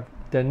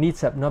their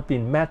needs have not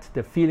been met,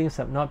 their feelings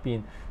have not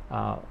been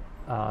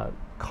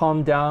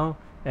calmed down,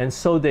 and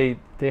so they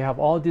have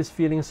all these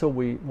feelings. So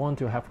we want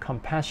to have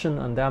compassion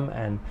on them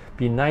and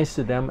be nice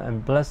to them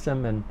and bless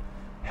them and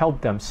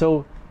help them.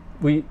 So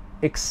we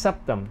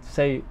accept them.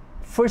 Say,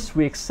 first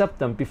we accept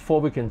them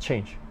before we can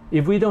change.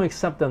 If we don't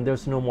accept them,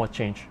 there's no more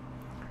change.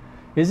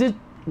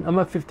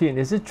 Number 15,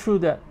 is it true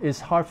that it's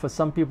hard for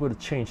some people to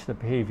change their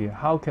behavior?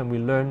 How can we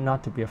learn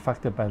not to be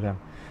affected by them?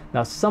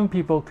 Now, some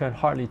people can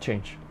hardly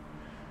change.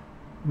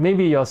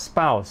 Maybe your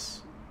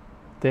spouse,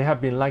 they have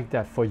been like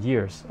that for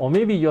years. Or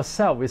maybe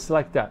yourself is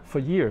like that for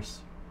years.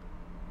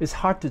 It's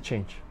hard to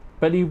change.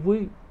 But if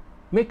we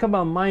make up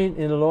our mind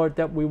in the Lord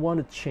that we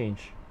want to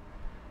change,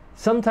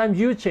 sometimes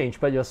you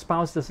change, but your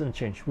spouse doesn't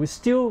change. We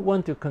still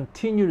want to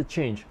continue to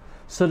change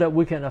so that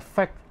we can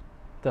affect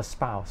the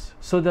spouse,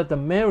 so that the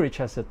marriage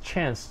has a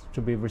chance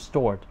to be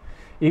restored.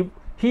 If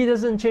he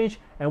doesn't change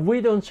and we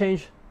don't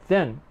change,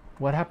 then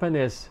what happens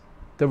is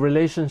the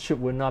relationship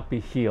will not be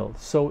healed.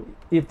 So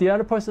if the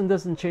other person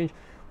doesn't change,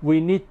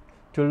 we need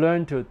to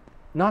learn to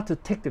not to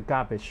take the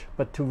garbage,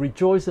 but to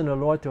rejoice in the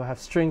Lord, to have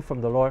strength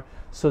from the Lord,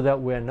 so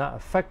that we are not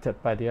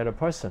affected by the other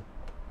person.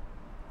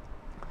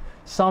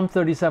 Psalm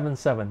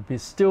 37:7, be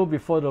still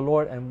before the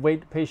Lord and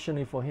wait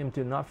patiently for him.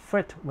 Do not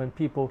fret when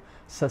people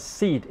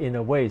succeed in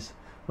their ways,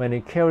 when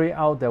they carry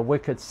out their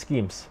wicked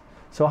schemes.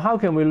 So how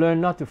can we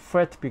learn not to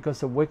fret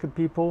because of wicked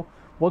people?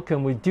 What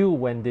can we do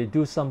when they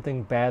do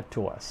something bad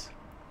to us?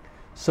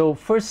 So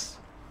first,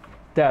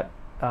 that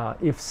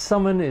if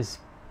someone is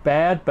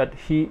bad but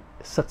he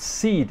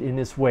succeed in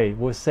his way,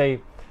 we'll say,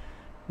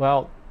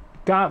 well,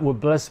 God will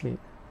bless me.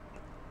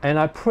 And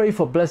I pray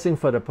for blessing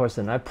for the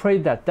person. I pray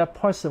that that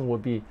person will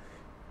be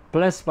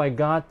blessed by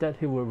God, that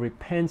he will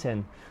repent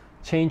and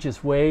change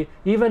his way.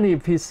 Even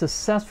if he's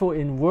successful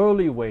in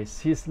worldly ways,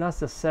 he's not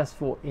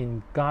successful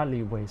in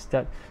godly ways,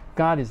 that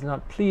God is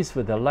not pleased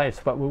with their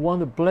lives, but we want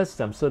to bless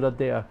them so that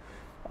they are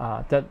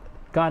that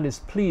God is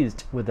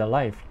pleased with their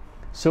life.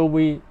 So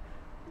we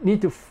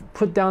need to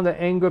put down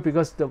the anger,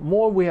 because the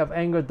more we have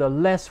anger, the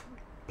less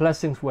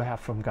blessings we have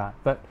from God.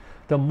 But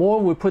the more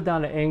we put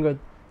down the anger,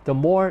 the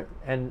more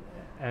and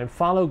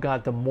follow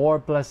God, the more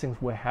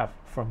blessings we have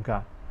from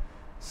God.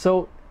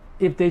 So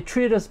if they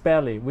treat us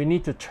badly, we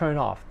need to turn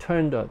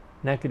the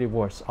negative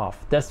words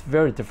off. That's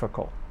very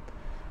difficult.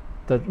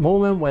 The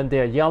moment when they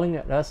are yelling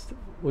at us,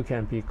 we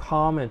can be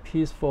calm and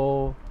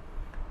peaceful,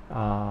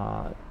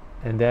 and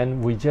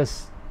then we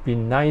just be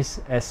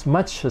nice as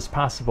much as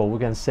possible. We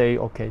can say,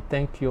 okay,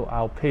 thank you,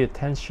 I'll pay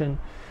attention,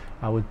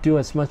 I will do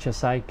as much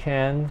as I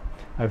can.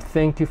 I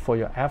thank you for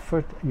your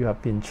effort. You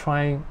have been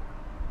trying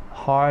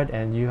hard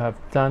and you have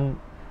done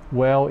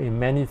well in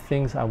many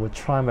things. I will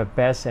try my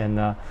best,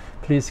 and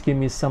please give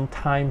me some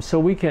time. So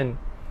we can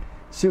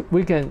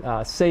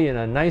say in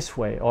a nice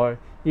way, or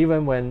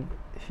even when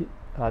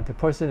the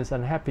person is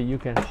unhappy, you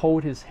can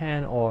hold his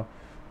hand or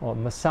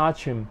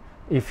massage him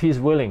if he's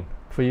willing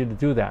for you to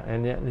do that,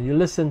 and you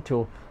listen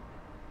to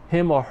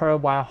him or her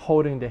while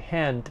holding the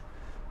hand.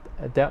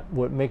 That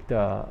would make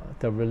the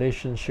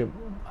relationship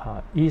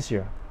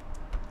easier.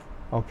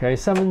 Okay,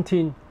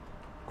 17.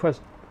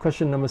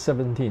 Question number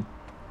 17.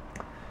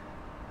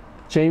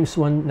 James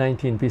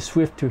 1:19, be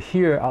swift to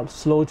hear,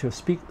 slow to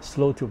speak,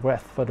 slow to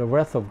wrath, for the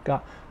wrath of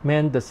God,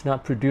 man does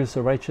not produce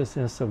the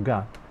righteousness of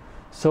God.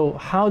 So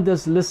how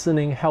does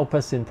listening help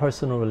us in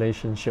personal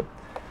relationship?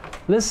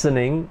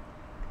 Listening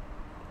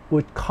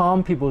would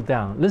calm people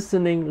down.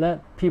 Listening let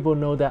people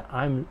know that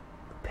I'm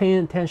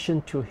paying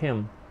attention to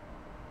him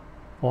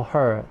or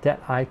her,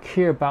 that I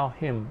care about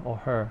him or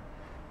her,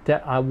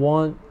 that I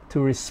want to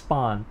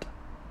respond,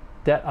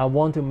 that I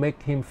want to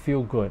make him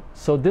feel good.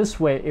 So this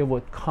way it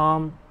would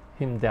calm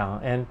him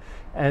down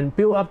and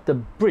build up the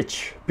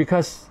bridge,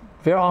 because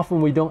very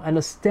often we don't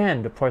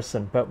understand the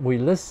person, but we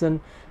listen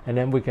and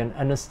then we can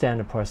understand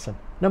the person.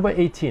 Number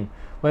 18,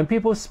 when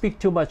people speak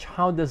too much,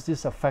 how does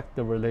this affect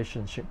the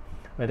relationship?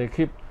 When they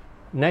keep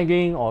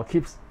nagging or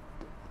keep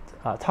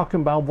talking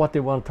about what they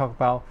want to talk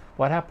about,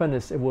 what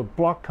happens is it will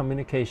block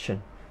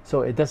communication,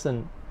 so it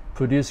doesn't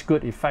produce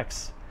good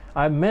effects.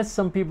 I've met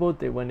some people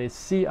that when they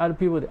see other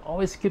people, they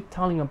always keep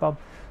telling about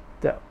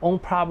their own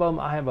problem.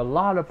 I have a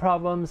lot of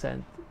problems,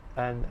 and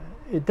and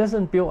it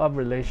doesn't build up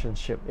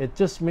relationship. It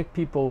just makes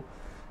people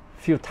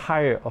feel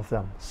tired of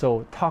them.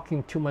 So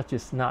talking too much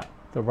is not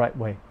the right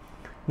way.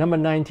 Number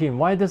 19,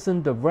 why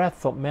doesn't the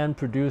wrath of man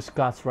produce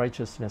God's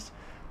righteousness?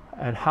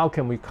 And how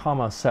can we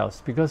calm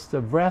ourselves? Because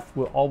the wrath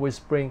will always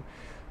bring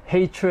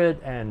hatred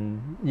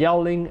and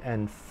yelling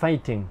and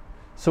fighting.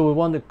 So we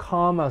want to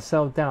calm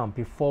ourselves down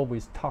before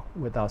we talk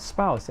with our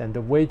spouse. And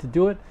the way to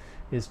do it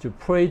is to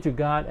pray to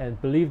God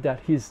and believe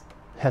that He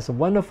has a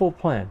wonderful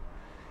plan.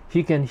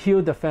 He can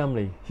heal the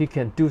family. He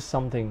can do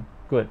something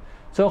good.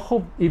 So I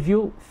hope if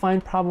you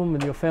find problem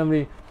with your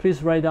family,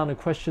 please write down the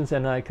questions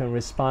and I can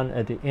respond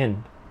at the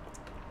end.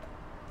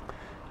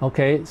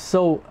 Okay,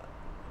 so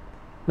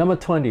number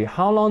 20,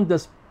 how long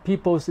does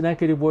people's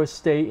negative words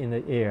stay in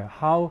the air?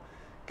 How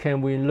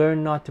can we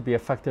learn not to be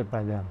affected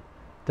by them?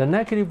 The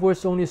negative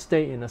words only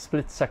stay in a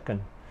split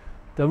second.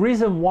 The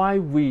reason why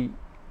we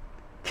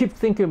keep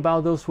thinking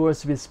about those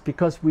words is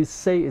because we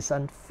say it's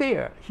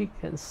unfair. He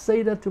can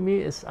say that to me,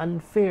 it's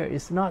unfair,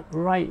 it's not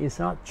right, it's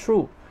not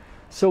true.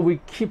 So we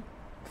keep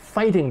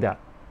fighting that.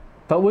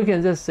 But we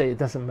can just say it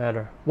doesn't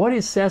matter. What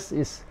he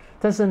says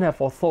doesn't have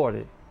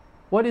authority.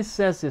 What he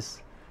says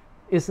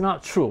is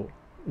not true.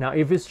 Now,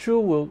 if it's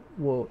true,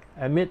 we'll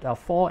admit our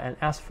fault and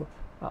ask for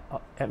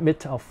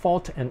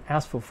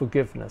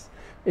forgiveness.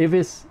 If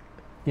it's,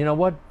 you know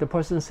what, the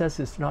person says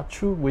is not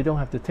true, we don't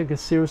have to take it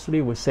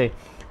seriously. We say,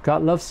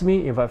 God loves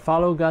me. If I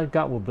follow God,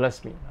 God will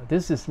bless me. Now,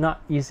 this is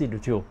not easy to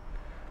do.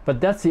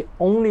 But that's the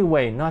only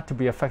way not to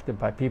be affected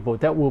by people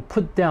that will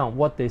put down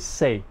what they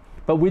say.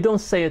 But we don't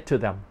say it to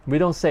them. We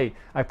don't say,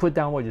 I put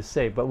down what you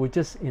say. But we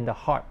just, in the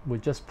heart, we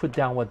just put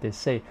down what they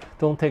say.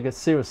 Don't take it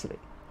seriously.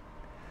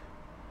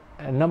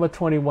 And number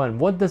 21,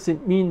 what does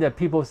it mean that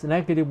people's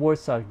negative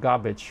words are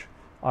garbage?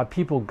 Are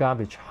people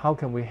garbage? How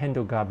can we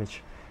handle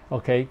garbage?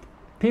 Okay,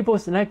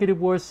 people's negative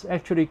words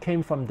actually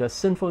came from the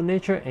sinful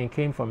nature and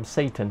came from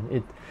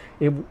Satan.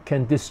 It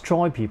can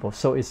destroy people,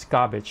 so it's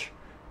garbage.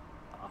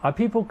 Are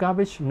people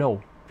garbage?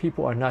 No,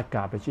 people are not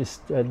garbage. It's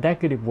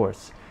negative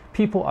words.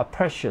 People are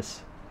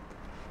precious.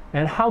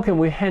 And how can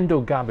we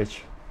handle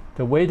garbage?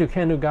 The way to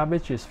handle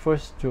garbage is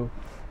first to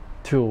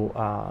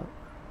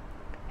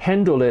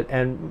handle it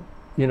and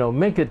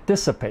make it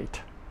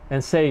dissipate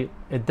and say,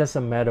 it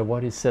doesn't matter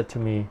what he said to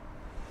me.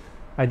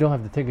 I don't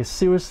have to take it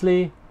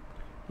seriously.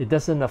 It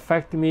doesn't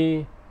affect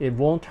me. It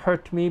won't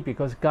hurt me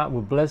because God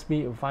will bless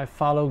me if I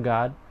follow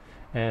God,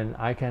 and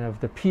I can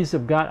have the peace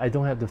of God. I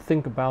don't have to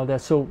think about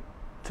that. So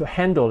to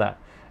handle that,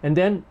 and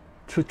then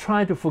to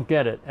try to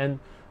forget it and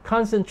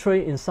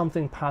concentrate in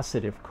something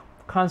positive.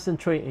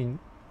 Concentrate in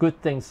good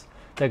things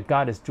that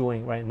God is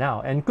doing right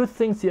now, and good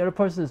things the other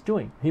person is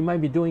doing. He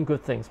might be doing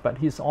good things, but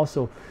he's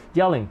also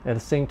yelling at the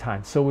same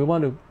time. So we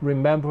want to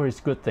remember his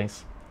good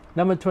things.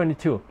 Number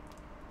 22.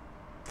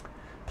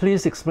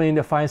 Please explain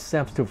the 5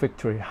 steps to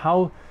victory.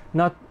 How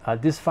not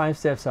these 5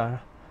 steps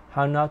are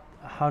how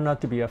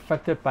not to be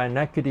affected by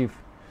negative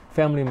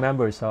family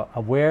members are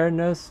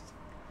awareness,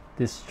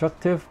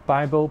 destructive,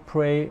 Bible,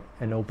 pray,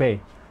 and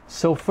obey.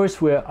 So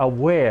first we're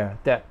aware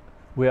that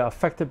we are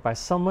affected by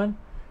someone,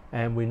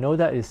 and we know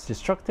that it's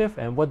destructive.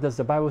 And what does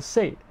the Bible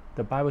say?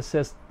 The Bible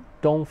says,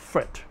 don't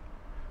fret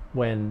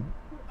when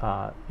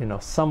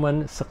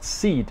someone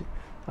succeed,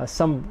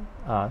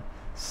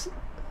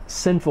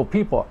 sinful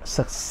people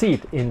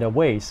succeed in their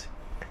ways.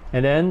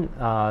 And then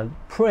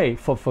pray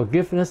for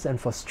forgiveness and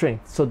for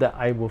strength, so that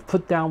I will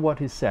put down what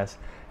he says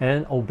and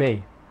then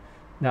obey.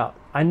 Now,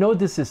 I know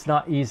this is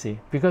not easy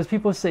because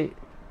people say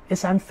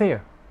it's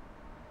unfair.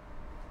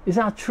 It's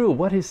not true.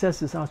 What he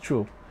says is not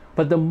true.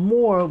 But the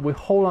more we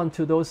hold on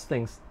to those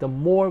things, the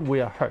more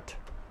we are hurt.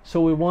 So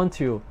we want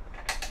to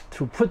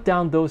put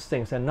down those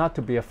things and not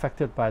to be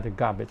affected by the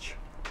garbage.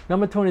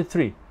 Number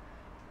 23,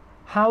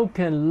 how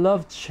can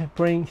love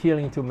bring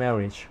healing to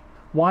marriage?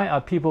 Why are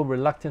people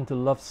reluctant to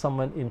love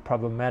someone in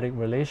problematic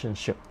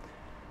relationship?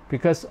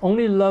 Because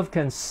only love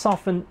can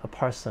soften a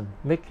person,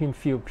 make him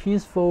feel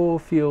peaceful,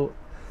 feel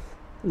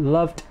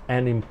loved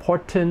and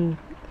important.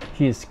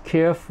 He is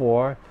cared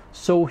for,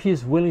 so he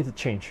is willing to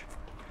change.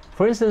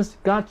 For instance,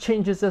 God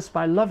changes us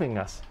by loving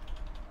us.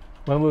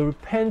 When we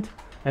repent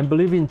and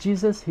believe in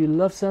Jesus, he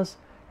loves us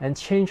and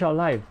changes our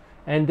life.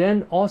 And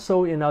then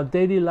also in our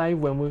daily life,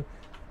 when we,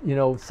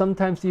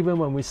 sometimes even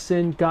when we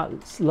sin,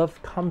 God's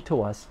love comes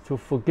to us to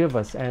forgive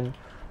us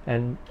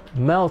and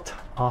melt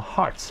our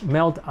hearts,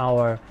 melt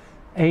our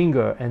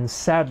anger and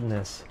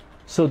sadness.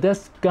 So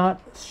that's God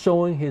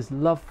showing his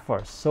love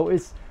first. So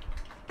it's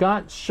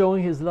God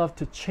showing his love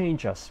to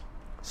change us.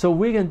 So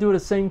we can do the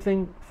same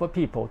thing for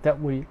people, that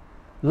we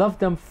love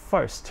them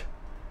first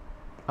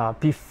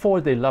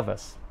before they love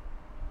us.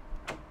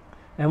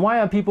 And why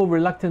are people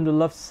reluctant to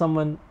love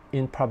someone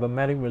in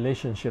problematic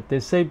relationship? They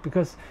say,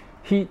 because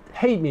he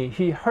hates me,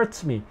 he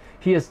hurts me,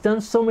 he has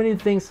done so many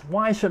things,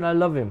 why should I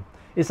love him?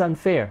 It's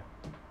unfair.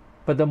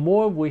 But the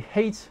more we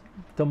hate,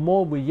 the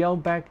more we yell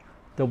back,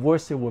 the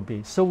worse it will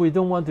be. So we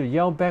don't want to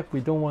yell back, we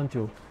don't want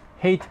to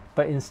hate,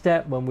 but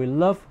instead when we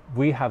love,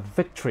 we have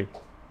victory.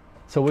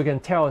 So we can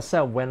tell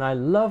ourselves, when I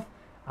love,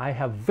 I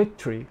have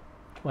victory.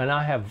 When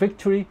I have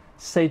victory,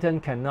 Satan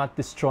cannot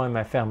destroy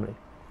my family.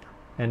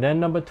 And then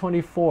number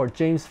 24,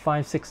 James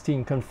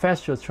 5:16,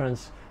 confess your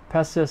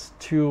trespasses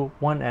to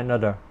one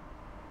another.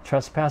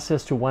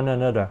 Trespasses to one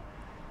another.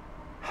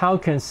 How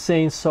can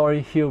saying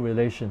sorry heal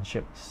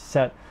relationships?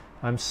 Said,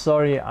 I'm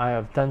sorry I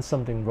have done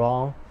something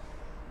wrong.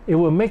 It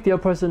will make the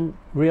other person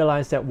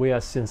realize that we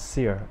are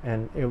sincere,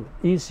 and it's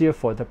easier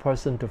for the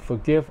person to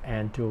forgive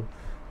and to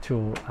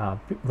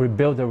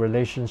rebuild the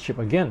relationship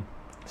again.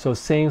 So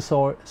saying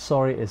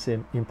sorry is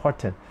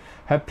important.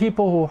 Have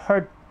people who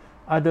hurt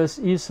others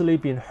easily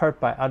been hurt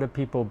by other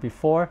people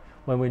before?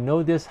 When we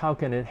know this, how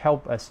can it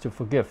help us to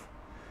forgive?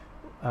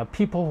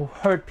 People who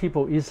hurt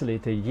people easily,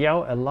 they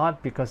yell a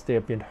lot because they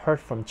have been hurt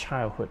from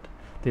childhood.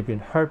 They've been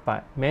hurt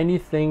by many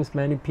things,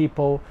 many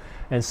people,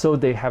 and so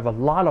they have a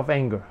lot of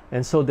anger.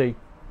 And so they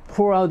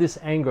pour out this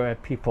anger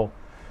at people.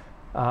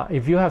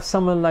 If you have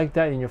someone like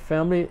that in your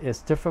family,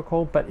 it's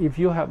difficult. But if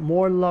you have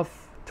more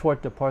love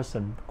toward the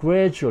person,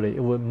 gradually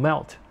it will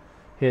melt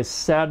his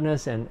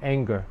sadness and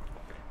anger.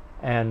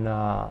 And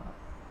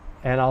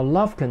our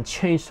love can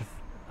change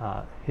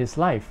his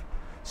life.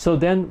 So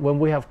then when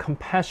we have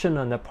compassion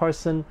on the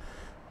person,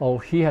 oh,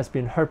 he has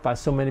been hurt by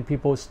so many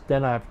people,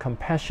 then I have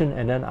compassion,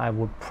 and then I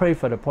would pray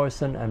for the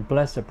person and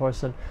bless the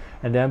person,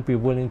 and then be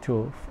willing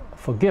to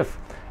forgive.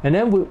 And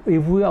then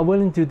if we are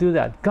willing to do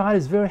that, God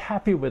is very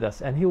happy with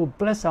us, and he will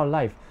bless our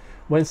life.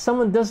 When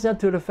someone does that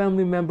to the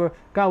family member,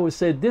 God will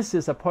say, this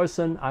is a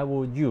person I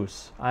will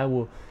use.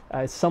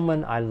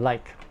 Someone I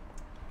like.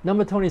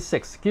 Number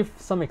 26, give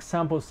some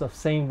examples of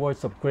saying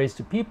words of grace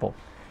to people.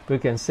 We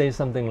can say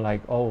something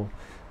like, oh,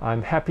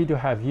 I'm happy to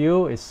have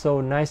you. It's so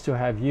nice to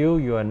have you.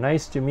 You are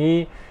nice to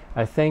me.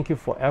 I thank you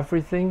for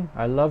everything.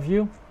 I love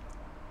you.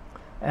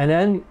 And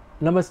then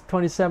number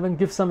 27,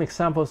 give some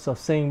examples of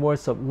saying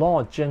words of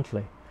law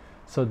gently.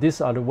 So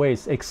these are the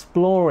ways.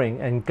 Exploring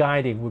and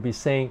guiding will be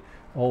saying,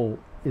 oh,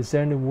 is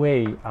there any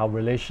way our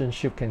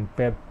relationship can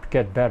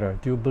get better?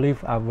 Do you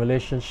believe our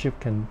relationship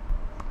can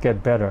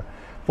get better?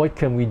 What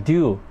can we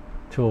do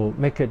to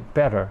make it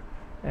better?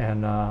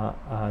 And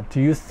do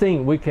you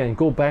think we can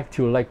go back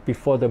to like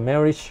before the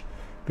marriage,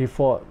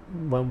 before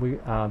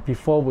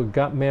we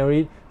got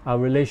married, our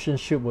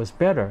relationship was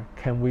better?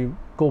 Can we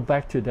go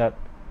back to that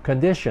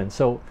condition?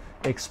 So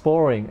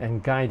exploring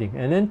and guiding,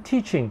 and then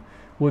teaching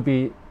would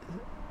be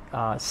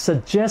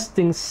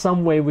suggesting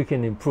some way we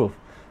can improve.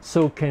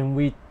 So can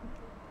we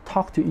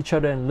talk to each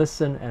other and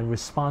listen and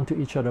respond to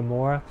each other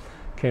more?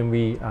 Can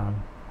we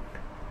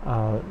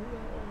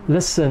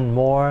listen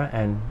more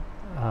and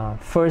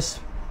first,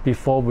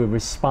 before we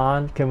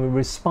respond, can we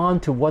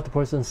respond to what the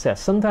person says?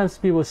 Sometimes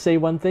people say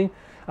one thing,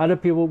 other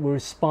people will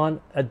respond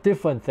a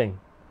different thing.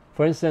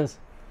 For instance,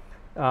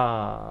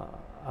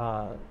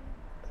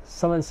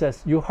 someone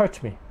says, you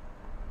hurt me.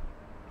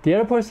 The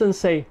other person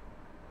say,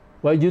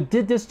 well, you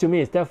did this to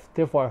me,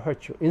 therefore I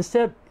hurt you.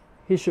 Instead,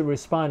 he should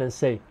respond and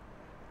say,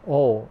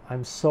 oh,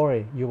 I'm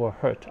sorry you were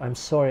hurt. I'm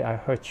sorry I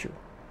hurt you.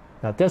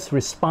 Now that's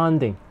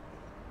responding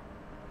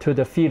to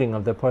the feeling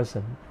of the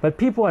person. But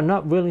people are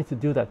not willing to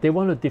do that. They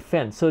want to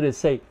defend. So they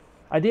say,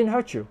 I didn't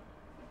hurt you.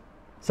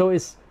 So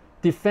it's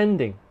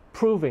defending,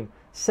 proving,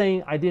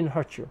 saying, I didn't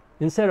hurt you.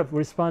 Instead of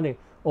responding,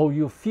 oh,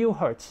 you feel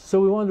hurt.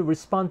 So we want to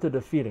respond to the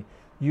feeling.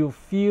 You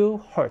feel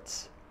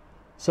hurt.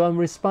 So I'm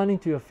responding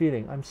to your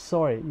feeling. I'm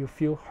sorry you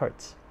feel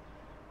hurt.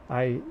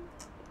 I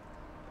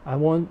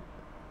want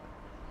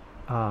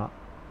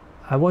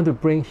to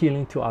bring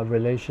healing to our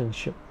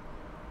relationship.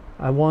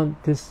 I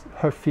want this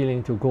hurt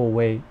feeling to go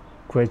away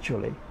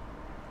gradually.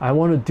 I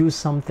want to do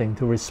something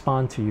to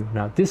respond to you.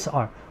 Now, these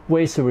are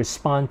ways to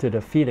respond to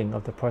the feeling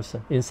of the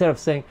person. Instead of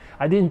saying,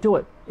 I didn't do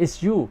it,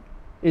 it's you,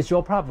 it's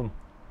your problem.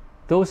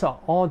 Those are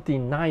all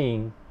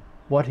denying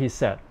what he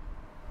said.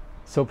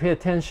 So pay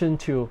attention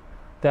to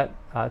that,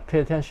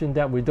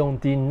 that we don't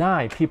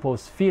deny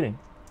people's feelings.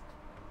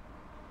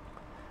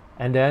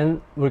 And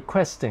then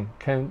requesting,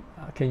 can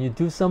you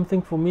do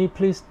something for me?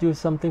 Please do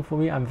something for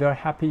me. I'm very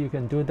happy you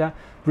can do that.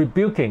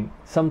 Rebuking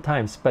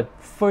sometimes, but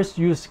first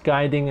use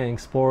guiding and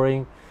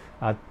exploring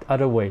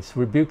other ways.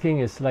 Rebuking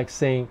is like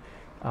saying,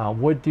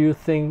 what do you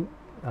think,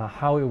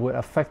 how it would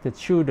affect the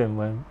children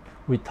when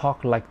we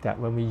talk like that,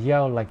 when we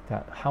yell like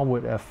that? How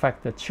would it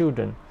affect the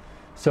children?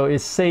 So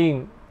it's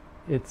saying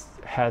it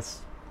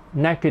has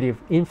negative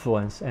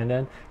influence, and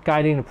then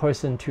guiding the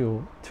person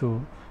to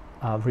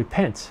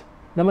repent.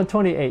 Number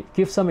 28,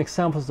 give some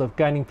examples of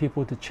guiding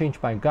people to change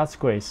by God's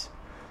grace.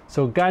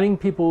 So guiding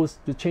people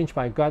to change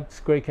by God's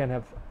grace can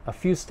have a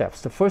few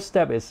steps. The first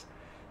step is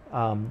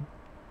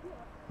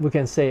we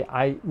can say,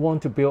 I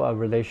want to build a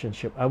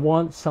relationship. I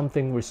want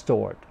something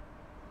restored.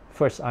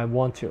 First, I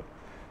want to.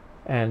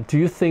 And do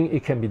you think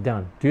it can be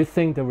done? Do you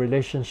think the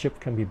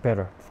relationship can be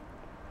better?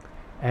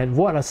 And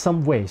what are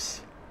some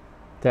ways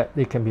that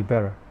it can be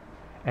better?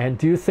 And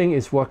do you think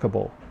it's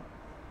workable?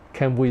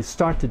 Can we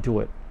start to do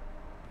it?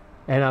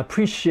 And I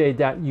appreciate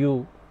that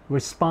you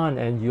respond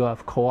and you are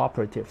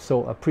cooperative.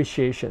 So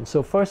appreciation.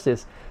 So first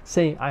is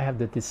saying, I have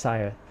the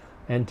desire.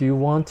 And do you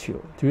want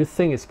to? Do you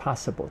think it's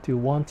possible? Do you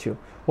want to?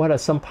 What are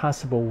some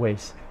possible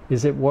ways?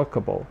 Is it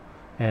workable?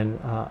 and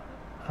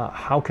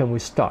how can we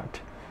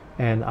start?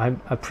 And I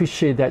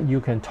appreciate that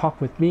you can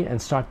talk with me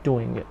and start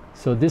doing it.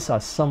 So these are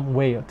some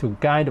way to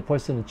guide the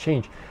person to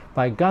change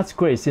by God's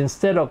grace.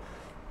 Instead of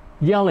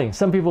yelling,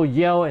 some people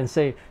yell and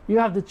say, you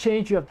have to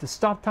change, you have to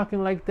stop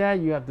talking like that,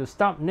 you have to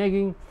stop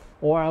nagging,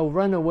 or I'll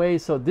run away.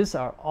 So these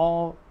are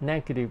all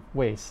negative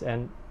ways.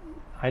 And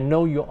I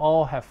know you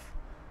all have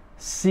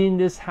seen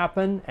this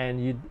happen,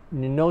 and you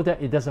know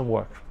that it doesn't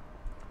work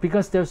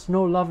because there's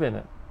no love in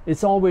it.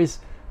 It's always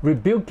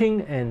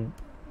rebuking and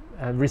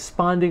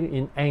responding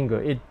in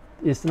anger. It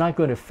is not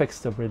going to fix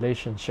the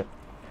relationship.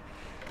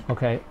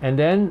 Okay, and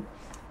then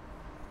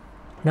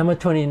number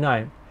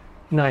 29,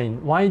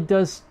 why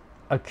does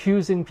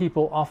accusing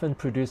people often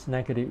produce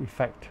negative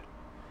effect?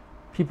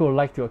 People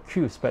like to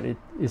accuse, but it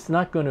is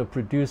not going to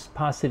produce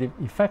positive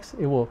effects.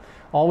 It will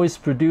always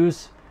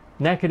produce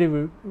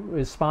negative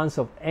response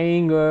of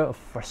anger, of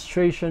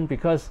frustration,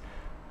 because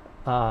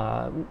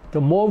the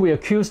more we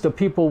accuse, the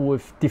people will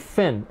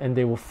defend and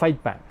they will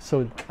fight back.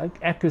 So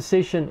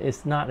accusation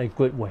is not a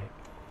good way.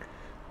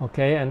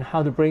 Okay, and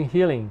how to bring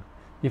healing.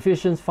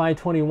 Ephesians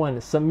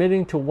 5:21,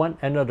 submitting to one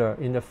another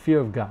in the fear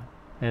of God.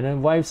 And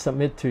then wives,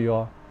 submit to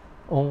your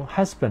own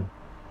husband.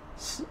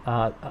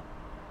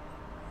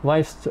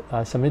 Wives,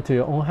 submit to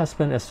your own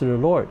husband as to the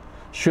Lord.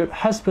 Should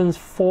husbands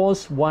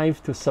force wives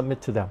to submit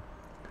to them?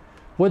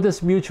 What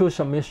does mutual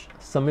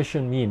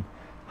submission mean?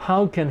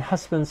 How can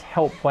husbands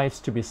help wives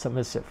to be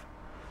submissive?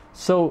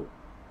 So,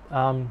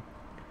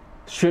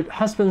 should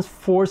husbands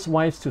force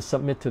wives to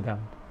submit to them?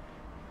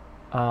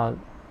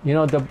 You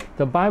know,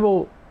 the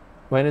Bible,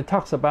 when it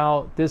talks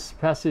about this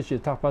passage,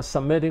 it talks about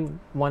submitting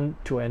one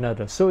to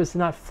another. So it's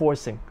not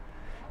forcing.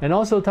 And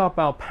also talk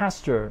about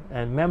pastor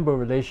and member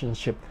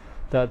relationship.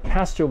 The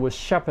pastor will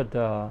shepherd,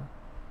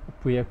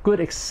 be a good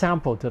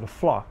example to the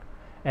flock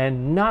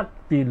and not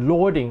be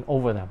lording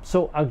over them.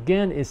 So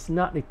again, it's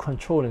not a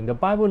controlling. The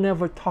Bible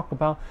never talk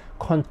about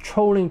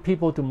controlling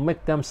people to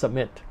make them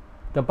submit.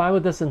 The Bible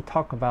doesn't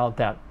talk about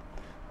that.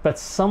 But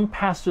some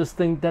pastors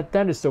think that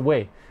that is the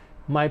way.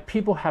 My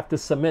people have to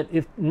submit.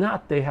 If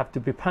not, they have to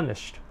be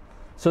punished.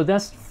 So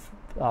that's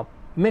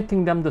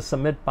making them to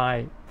submit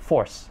by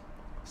force.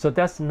 So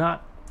that's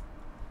not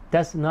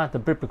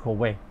the biblical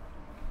way.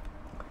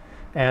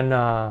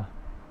 And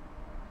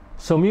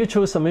so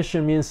mutual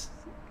submission means,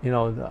 you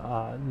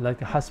know, like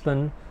the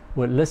husband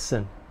would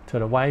listen to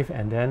the wife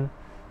and then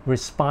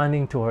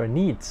responding to her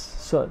needs.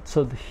 So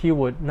he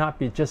would not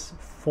be just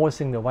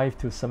forcing the wife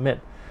to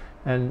submit.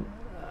 And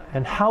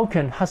how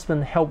can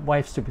husband help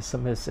wives to be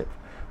submissive?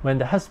 When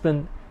the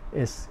husband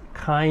is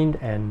kind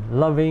and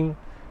loving,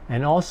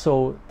 and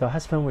also the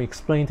husband will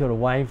explain to the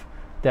wife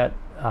that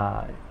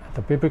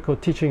the biblical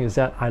teaching is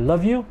that I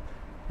love you,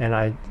 and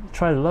I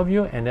try to love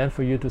you, and then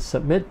for you to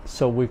submit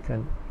so we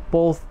can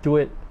both do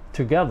it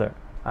together.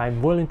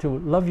 I'm willing to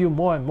love you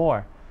more and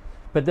more.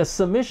 But the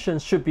submission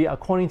should be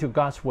according to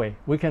God's way.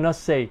 We cannot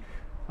say,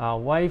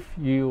 wife,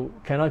 you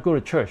cannot go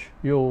to church.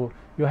 You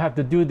have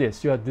to do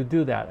this, you have to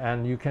do that,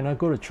 and you cannot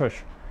go to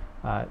church.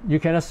 You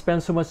cannot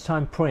spend so much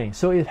time praying.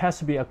 So it has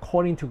to be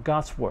according to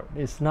God's word.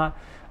 It's not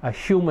a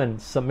human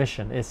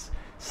submission. It's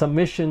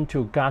submission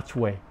to God's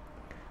way.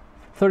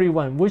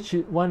 31, which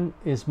one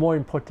is more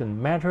important,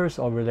 matters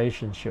or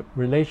relationship?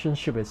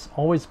 Relationship is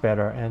always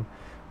better and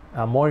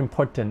more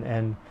important.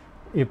 And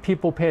if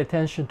people pay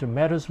attention to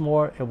matters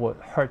more, it will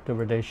hurt the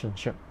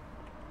relationship.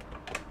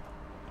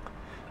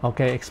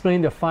 Okay,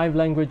 explain the 5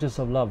 languages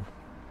of love.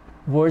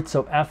 Words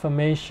of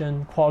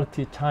affirmation,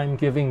 quality time,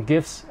 giving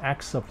gifts,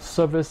 acts of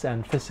service,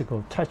 and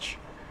physical touch.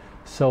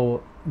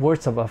 So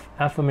words of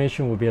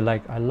affirmation would be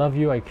like, I love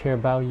you, I care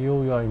about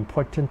you, you are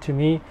important to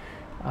me,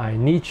 I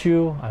need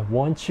you, I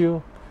want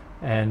you.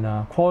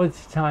 And quality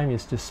time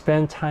is to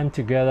spend time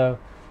together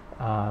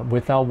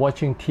without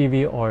watching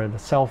TV or the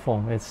cell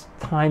phone. It's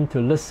time to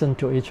listen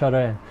to each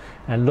other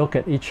and look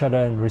at each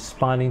other and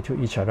responding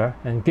to each other.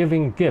 And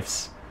giving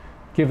gifts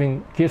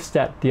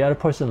that the other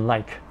person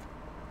like.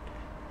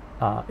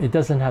 It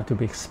doesn't have to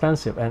be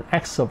expensive. And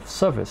acts of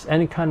service,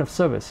 any kind of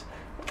service.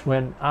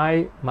 When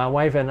my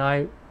wife and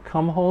I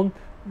come home,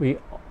 we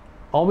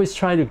always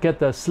try to get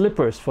the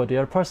slippers for the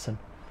other person.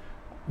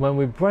 When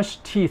we brush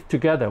teeth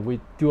together, we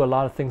do a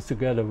lot of things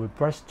together. We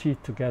brush teeth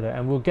together,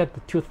 and we'll get the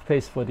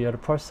toothpaste for the other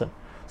person.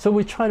 So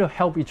we try to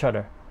help each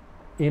other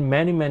in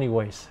many, many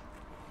ways.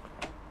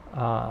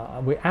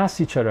 We ask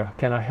each other,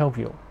 can I help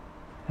you?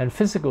 And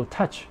physical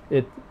touch,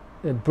 it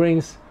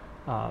brings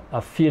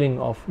a feeling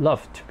of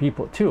love to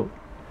people too.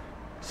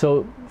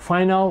 So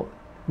find out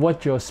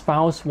what your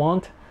spouse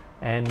wants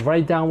and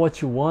write down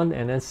what you want,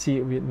 and then see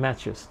if it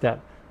matches that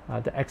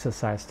the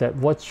exercise, that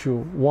what you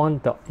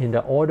want in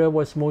the order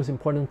was most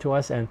important to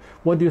us, and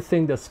what do you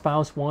think the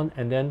spouse wants,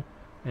 and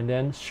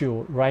then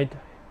she'll write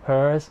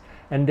hers,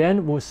 and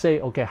then we'll say,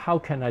 okay, how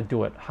can I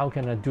do it? How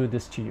can I do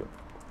this to you?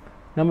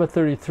 Number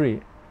 33,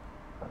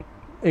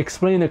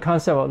 explain the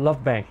concept of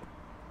love bank.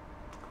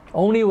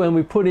 Only when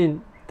we put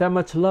in that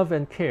much love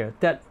and care,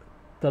 that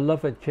the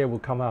love and care will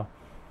come out.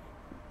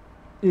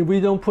 If we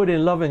don't put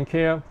in love and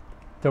care,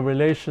 the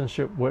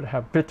relationship would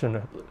have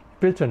bitterness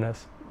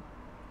bitterness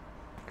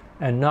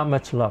and not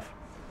much love.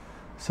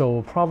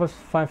 So Proverbs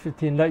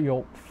 5:15, let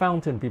your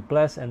fountain be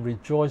blessed and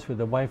rejoice with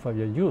the wife of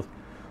your youth.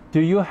 Do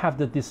you have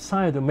the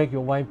desire to make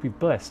your wife be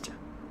blessed?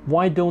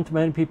 Why don't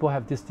many people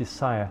have this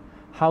desire?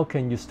 How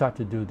can you start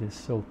to do this?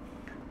 So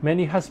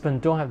many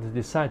husbands don't have the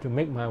desire to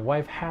make my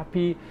wife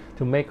happy,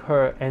 to make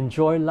her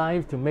enjoy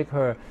life, to make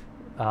her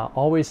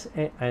always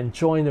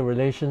enjoy the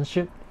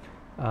relationship.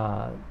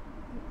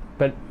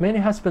 But many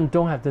husbands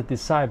don't have the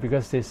desire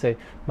because they say,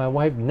 my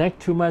wife nag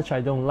too much,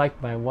 I don't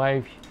like my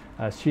wife,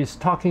 she's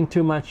talking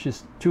too much,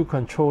 she's too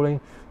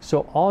controlling.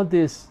 So all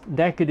these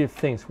negative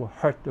things will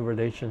hurt the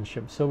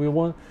relationship. So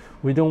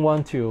we don't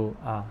want to,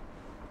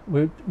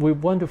 we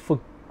want to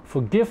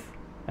forgive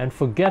and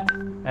forget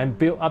and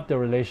build up the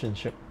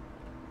relationship.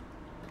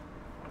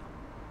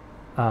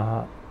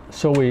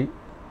 So we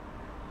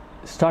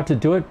start to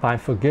do it by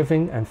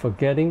forgiving and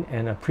forgetting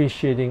and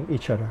appreciating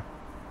each other.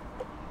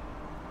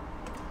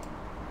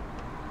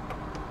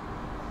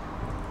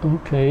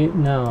 Okay,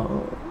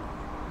 now,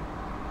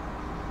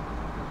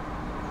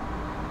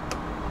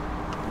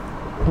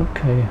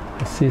 okay,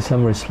 I see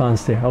some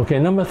response there. Okay,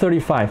 number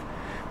 35.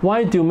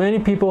 Why do many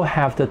people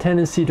have the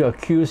tendency to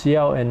accuse,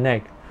 yell, and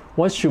nag?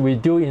 What should we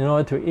do in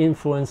order to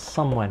influence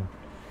someone?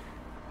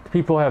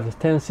 People have the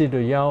tendency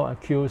to yell,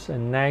 accuse,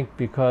 and nag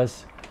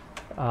because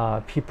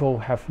people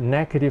have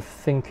negative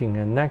thinking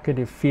and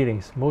negative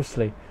feelings,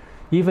 mostly.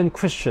 Even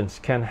Christians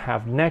can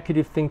have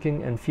negative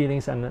thinking and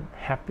feelings and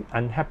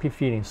unhappy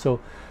feelings. So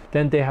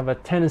then they have a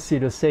tendency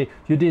to say,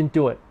 you didn't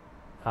do it.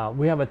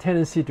 We have a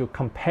tendency to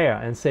compare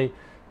and say,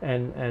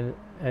 and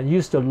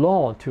use the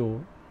law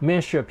to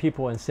measure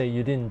people and say,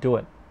 you didn't do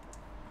it.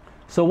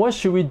 So what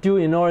should we do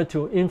in order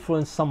to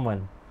influence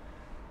someone?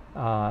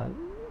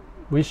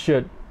 We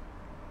should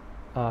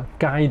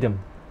guide them.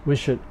 We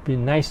should be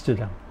nice to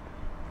them,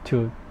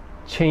 to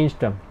change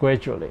them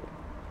gradually.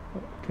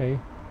 Okay.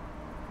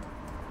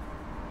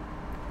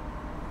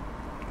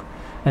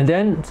 And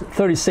then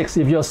 36,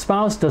 if your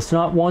spouse does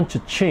not want to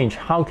change,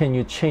 how can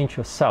you change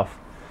yourself?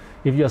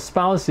 If your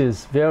spouse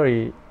is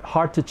very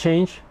hard to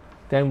change,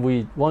 then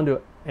we want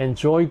to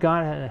enjoy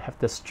God and have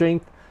the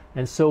strength,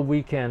 and so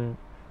we can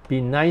be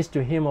nice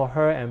to him or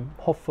her, and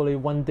hopefully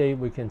one day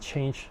we can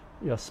change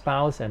your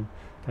spouse and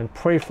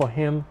pray for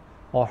him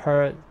or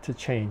her to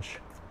change.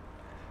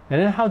 And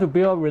then how to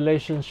build a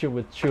relationship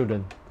with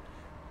children.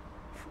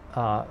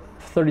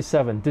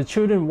 37. Do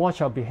children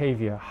watch our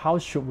behavior? How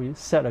should we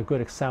set a good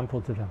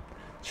example to them?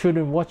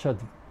 Children watch our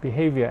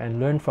behavior and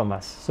learn from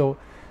us. So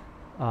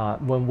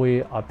when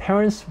we are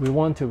parents, we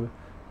want to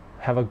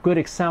have a good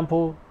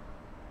example,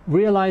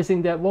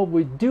 realizing that what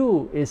we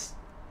do is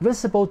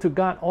visible to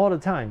God all the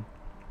time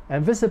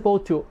and visible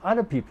to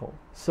other people.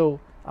 So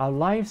our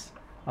lives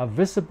are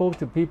visible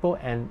to people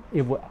and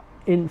it will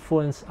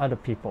influence other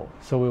people.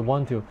 So we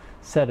want to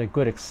set a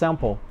good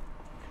example.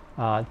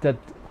 That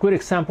good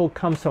example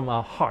comes from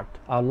our heart,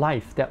 our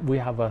life, that we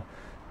have a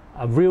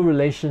real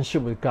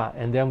relationship with God,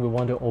 and then we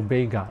want to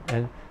obey God.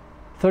 And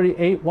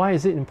 38, why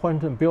is it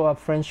important to build up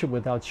friendship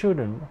with our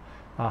children?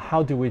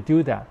 How do we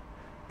do that?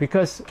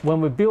 Because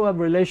when we build up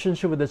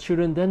relationship with the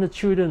children, then the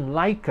children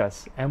like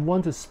us and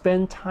want to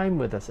spend time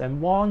with us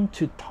and want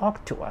to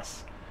talk to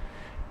us.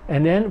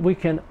 And then we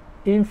can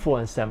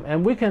influence them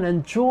and we can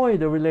enjoy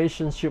the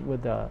relationship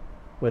with the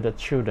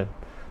children.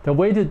 The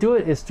way to do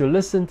it is to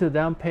listen to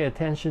them, pay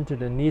attention to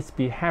their needs,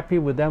 be happy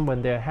with them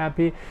when they're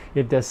happy.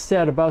 If they're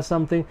sad about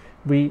something,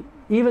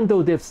 even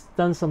though they've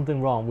done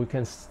something wrong, we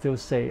can still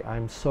say,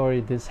 I'm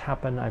sorry this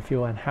happened, I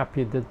feel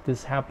unhappy that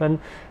this happened,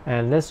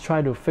 and let's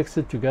try to fix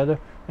it together.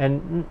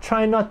 And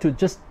try not to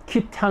just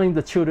keep telling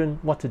the children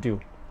what to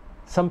do.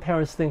 Some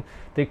parents think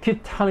they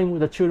keep telling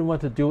the children what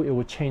to do, it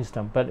will change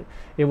them, but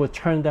it will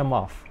turn them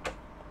off.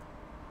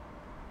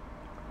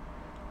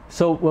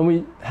 So when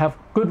we have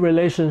good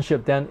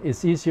relationship, then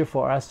it's easier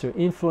for us to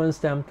influence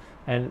them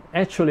and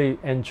actually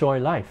enjoy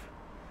life.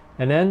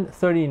 And then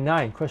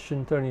 39,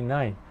 question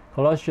 39,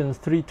 Colossians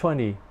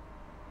 3:20,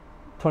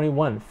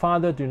 21.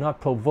 Father, do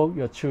not provoke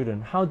your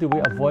children. How do we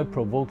avoid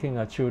provoking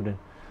our children?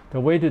 The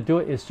way to do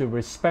it is to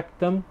respect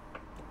them.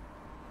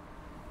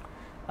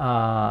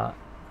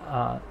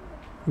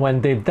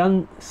 When they've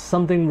done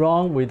something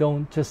wrong, we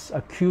don't just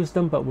accuse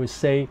them, but we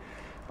say,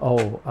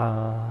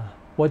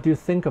 what do you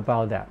think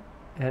about that?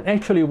 And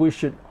actually we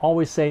should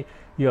always say,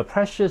 you're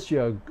precious,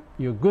 you're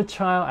a good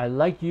child, I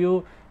like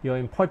you, you're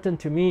important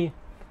to me.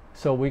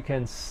 So we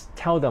can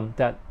tell them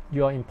that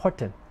you're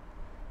important.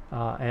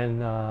 And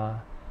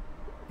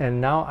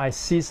now I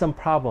see some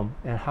problem,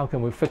 and how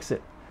can we fix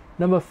it?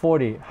 Number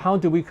 40, how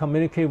do we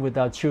communicate with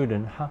our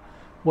children?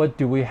 What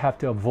do we have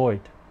to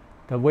avoid?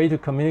 The way to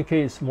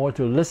communicate is more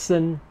to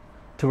listen,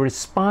 to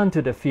respond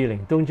to the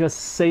feeling. Don't just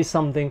say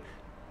something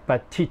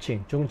by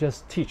teaching. Don't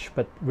just teach,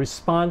 but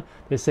respond.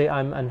 They say,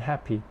 I'm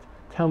unhappy.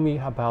 Tell me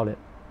about it.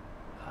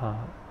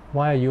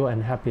 Why are you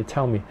unhappy?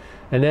 Tell me.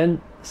 And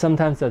then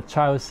sometimes the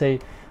child say,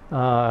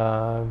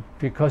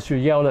 because you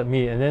yelled at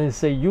me. And then they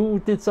say,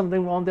 you did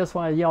something wrong, that's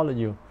why I yelled at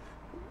you.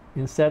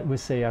 Instead we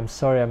say, I'm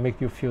sorry I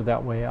make you feel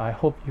that way. I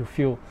hope you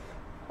feel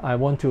I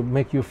want to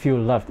make you feel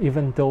loved.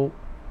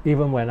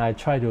 Even when I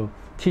try to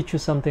teach you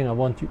something, I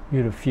want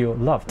you to feel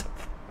loved.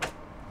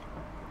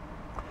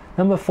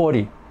 Number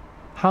 40,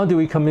 how do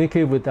we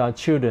communicate with our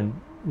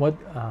children?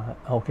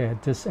 Okay, I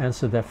just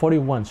answered that.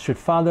 41, should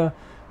father,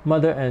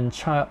 mother, and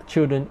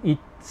children eat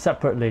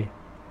separately?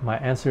 My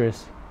answer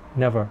is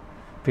never,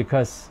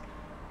 because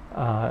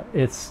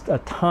it's a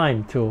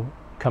time to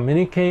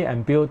communicate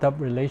and build up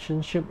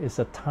relationship. It's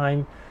a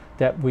time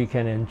that we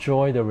can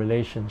enjoy the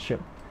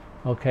relationship.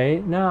 Okay,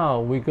 now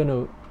we're going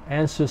to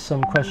answer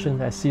some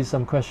questions. I see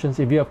some questions.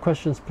 If you have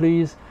questions,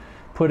 please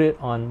put it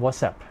on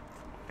WhatsApp.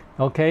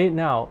 Okay,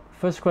 now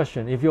first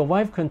question: if your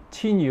wife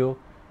continue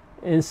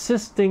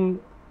insisting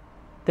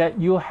that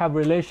you have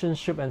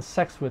relationship and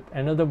sex with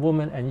another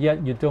woman, and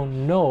yet you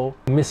don't know,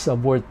 miss a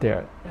word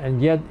there,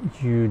 and yet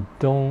you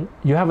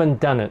haven't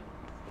done it,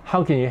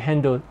 how can you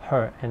handle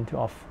her and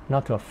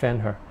not to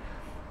offend her?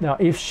 Now,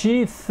 if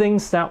she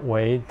thinks that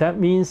way, that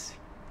means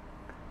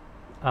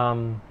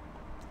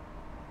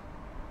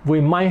we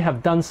might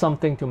have done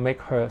something to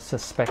make her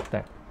suspect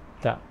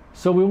that.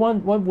 So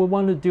what we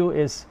want to do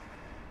is,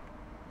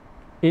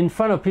 in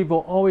front of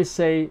people, always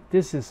say,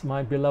 "This is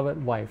my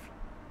beloved wife,"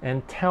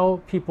 and tell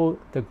people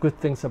the good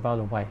things about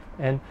the wife,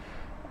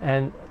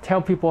 and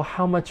tell people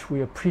how much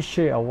we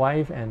appreciate our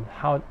wife and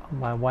how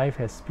my wife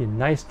has been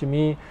nice to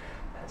me.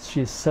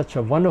 She's such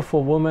a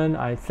wonderful woman.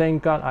 I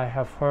thank God I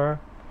have her.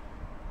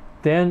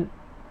 Then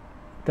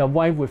the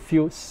wife will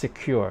feel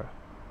secure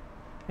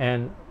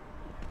and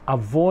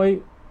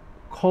avoid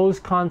close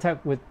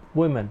contact with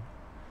women.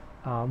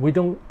 We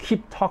don't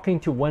keep talking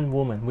to one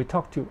woman. We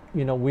talk to,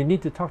 we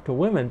need to talk to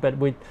women, but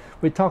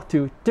we talk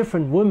to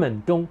different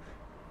women.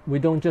 We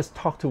don't just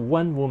talk to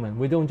one woman.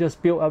 We don't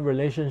just build a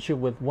relationship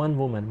with one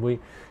woman. We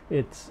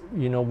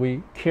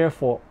care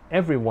for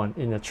everyone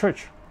in the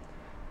church.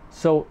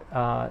 So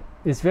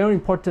it's very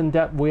important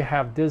that we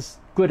have this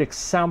good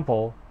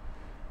example.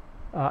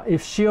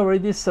 If she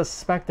already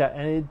suspects that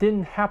and it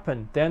didn't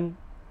happen, then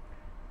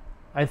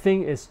I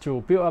think it's to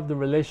build up the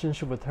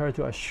relationship with her,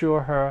 to assure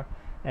her,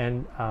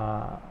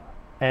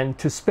 and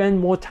to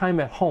spend more time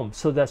at home,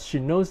 so that she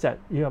knows that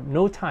you have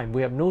no time.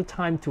 We have no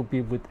time to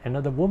be with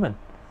another woman,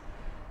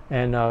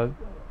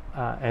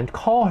 and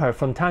call her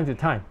from time to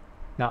time.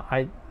 Now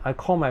I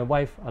call my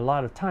wife a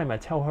lot of time. I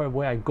tell her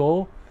where I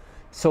go,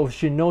 so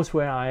she knows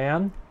where I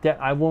am, that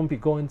I won't be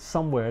going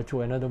somewhere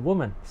to another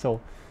woman, so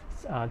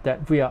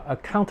that we are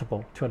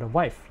accountable to the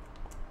wife.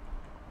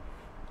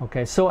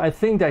 Okay, so I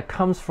think that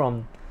comes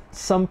from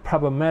some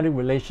problematic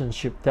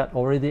relationship that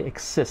already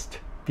exists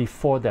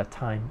before that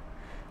time.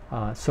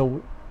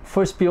 So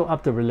first build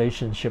up the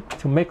relationship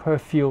to make her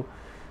feel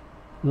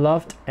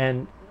loved,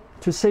 and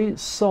to say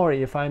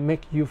sorry if I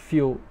make you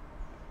feel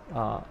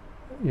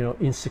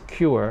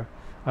insecure.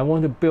 I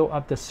want to build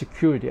up the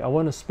security. I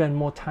want to spend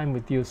more time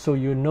with you, so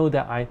you know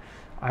that I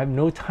have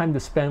no time to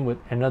spend with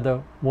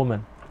another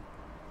woman.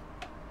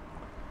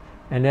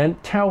 And then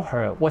tell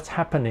her what's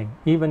happening,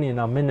 even in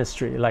our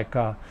ministry. Like,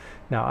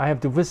 now I have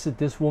to visit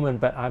this woman,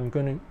 but I'm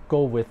going to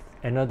go with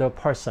another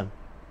person.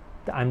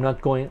 I'm not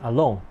going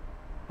alone.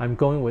 I'm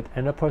going with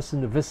another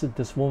person to visit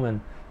this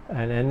woman.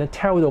 And then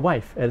tell the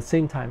wife at the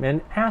same time,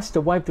 and ask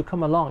the wife to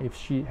come along if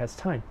she has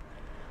time.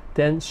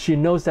 Then she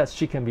knows that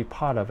she can be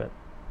part of it.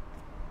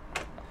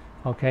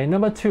 Okay,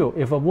 number 2,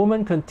 if a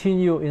woman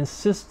continue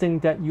insisting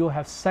that you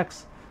have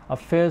sex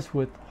affairs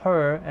with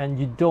her and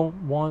you don't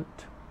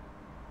want,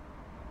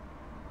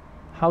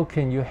 how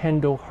can you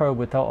handle her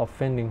without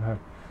offending her?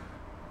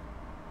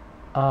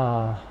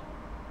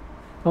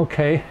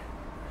 Okay,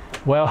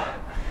 well,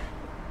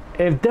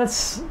 if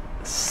that's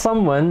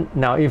someone,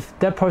 now if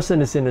that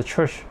person is in the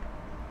church,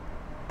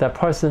 that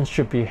person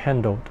should be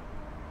handled.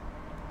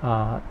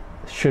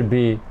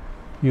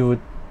 You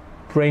would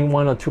bring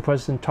 1 or 2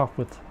 person, talk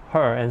with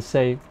her and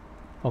say,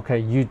 okay,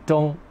 you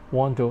don't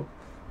want to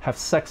have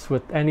sex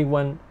with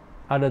anyone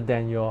other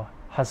than your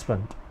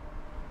husband.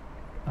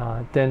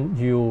 Then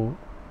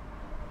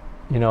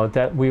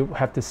that we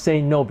have to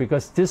say no,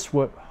 because this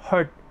would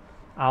hurt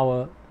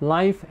our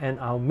life and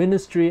our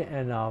ministry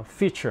and our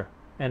future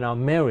and our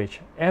marriage.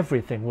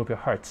 Everything will be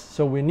hurt.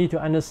 So we need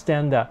to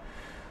understand that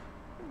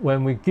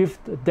when we give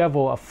the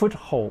devil a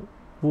foothold,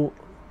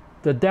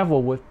 the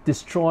devil will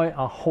destroy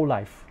our whole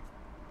life.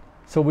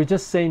 So we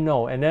just say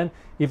no. And then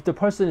if the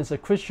person is a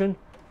Christian,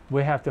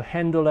 we have to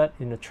handle it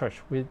in the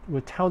church. We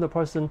tell the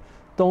person,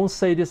 don't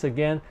say this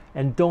again,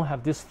 and don't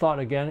have this thought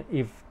again.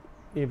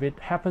 If it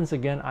happens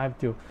again, I have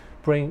to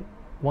bring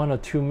 1 or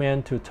 2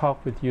 men to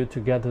talk with you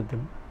together to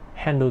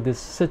handle this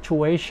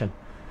situation.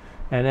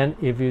 And then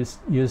if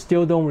you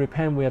still don't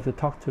repent, we have to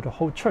talk to the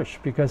whole church,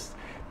 because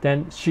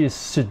then she is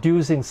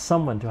seducing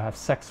someone to have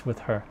sex with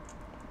her.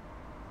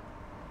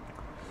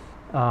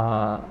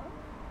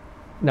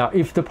 Now,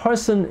 if the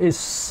person is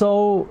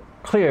so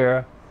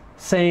clear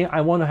saying,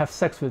 I want to have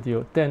sex with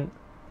you, then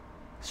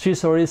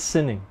she's already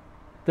sinning.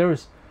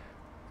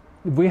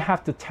 We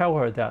have to tell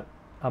her that,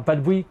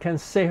 but we can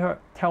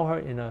tell her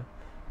in a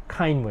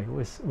kind way.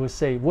 We'll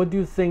say, what do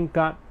you think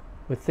God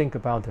would think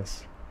about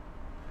this?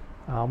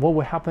 what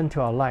will happen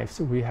to our lives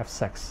if we have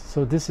sex?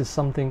 So this is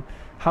something,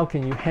 how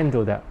can you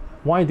handle that?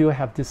 Why do you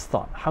have this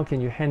thought? How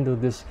can you handle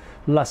this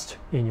lust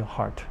in your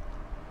heart?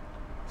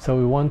 So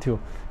we want to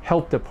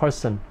help the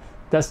person.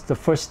 That's the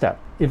first step.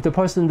 If the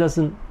person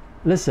doesn't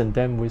listen,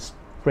 then we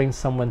bring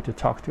someone to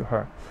talk to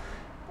her.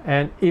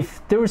 And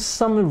if there is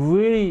someone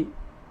really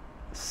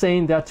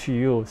saying that to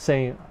you,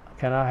 saying,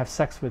 can I have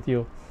sex with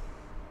you?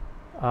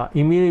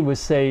 Immediately we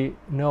say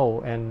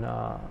no, and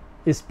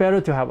it's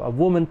better to have a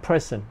woman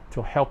present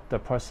to help the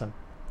person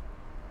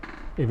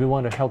if you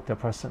want to help the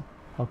person.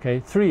 Okay.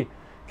 3,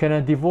 can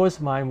I divorce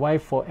my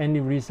wife for any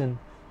reason?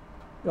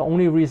 The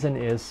only reason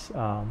is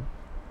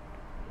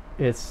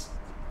it's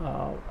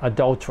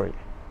adultery.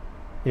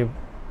 If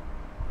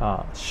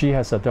she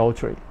has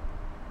adultery.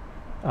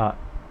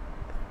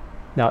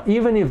 Now,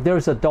 even if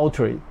there's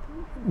adultery,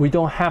 we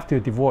don't have to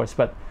divorce,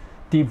 but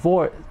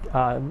divorce,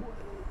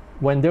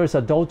 when there's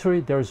adultery,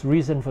 there's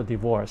reason for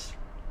divorce.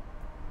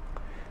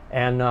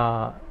 And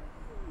now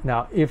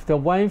if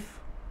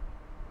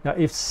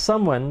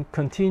someone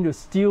continue to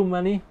steal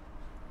money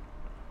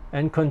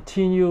and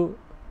continue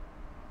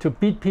to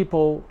beat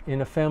people in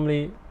the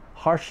family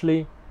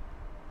harshly,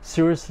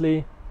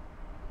 seriously,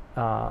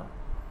 that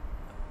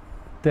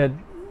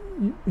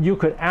you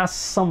could ask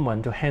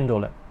someone to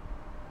handle it,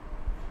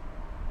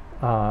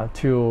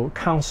 to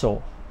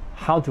counsel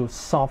how to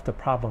solve the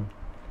problem.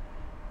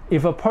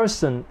 If a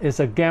person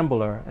is a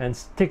gambler and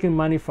taking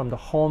money from the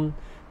home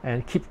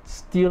and keep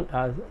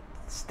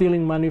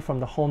stealing money from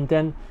the home,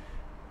 then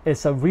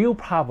it's a real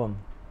problem.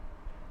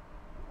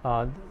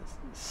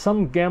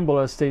 Some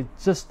gamblers, they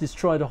just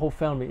destroy the whole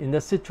family. In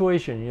that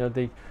situation,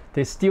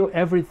 they steal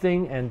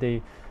everything and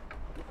they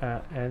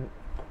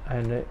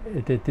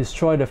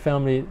destroy the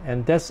family,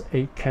 and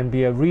can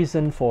be a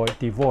reason for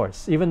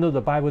divorce, even though the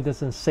Bible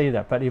doesn't say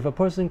that. But if a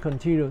person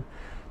continues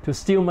to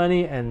steal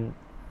money and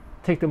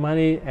take the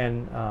money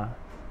and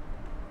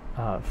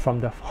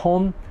from the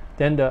home,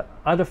 then the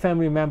other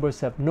family members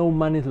have no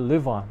money to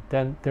live on,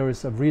 then there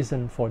is a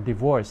reason for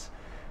divorce.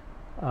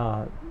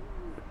 But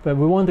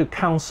we want to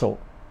counsel.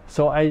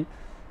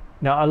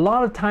 Now a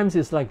lot of times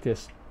it's like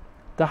this.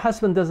 The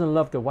husband doesn't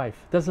love the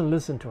wife, doesn't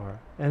listen to her,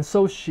 and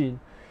so she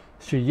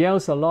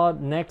yells a lot,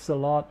 nags a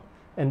lot,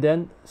 and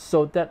then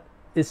so that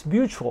it's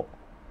mutual.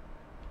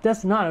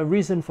 That's not a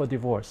reason for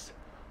divorce.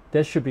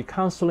 There should be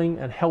counseling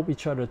and help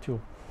each other to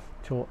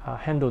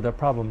handle the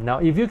problem. Now,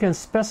 if you can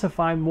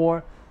specify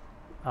more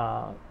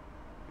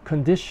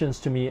conditions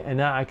to me, and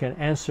then I can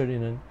answer it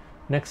in the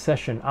next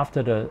session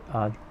after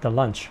the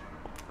lunch.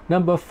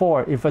 Number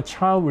 4, if a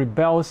child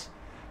rebels,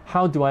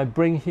 how do I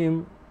bring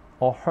him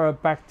or her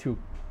back to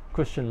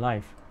Christian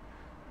life?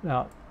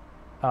 Now,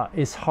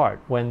 it's hard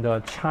when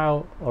the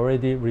child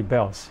already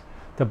rebels.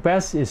 The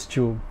best is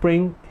to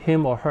bring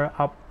him or her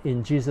up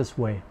in Jesus'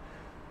 way,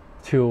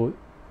 to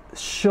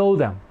show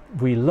them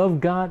we love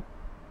God,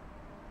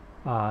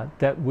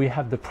 that we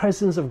have the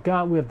presence of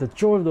God, we have the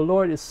joy of the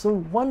Lord. It's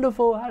so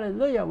wonderful,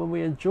 hallelujah, when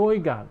we enjoy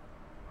God.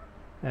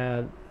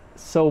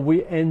 So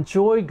we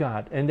enjoy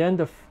God, and then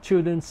the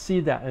children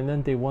see that, and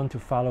then they want to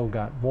follow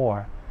God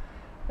more.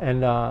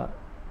 And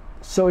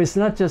so it's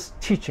not just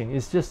teaching,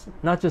 it's just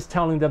not just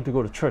telling them to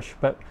go to church,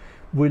 but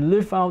we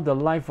live out the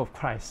life of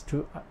Christ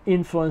to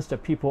influence the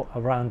people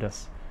around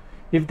us.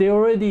 If they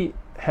already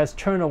has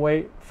turned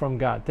away from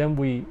God, then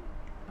we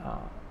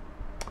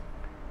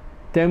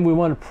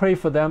want to pray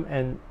for them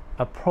and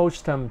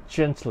approach them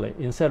gently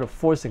instead of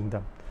forcing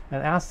them,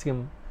 and ask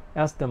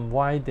them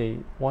why they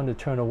want to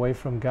turn away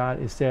from God.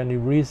 Is there any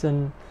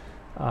reason?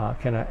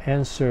 Can I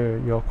answer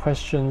your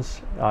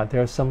questions?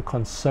 There are some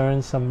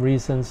concerns, some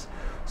reasons.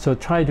 So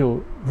try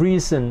to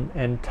reason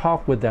and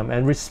talk with them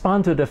and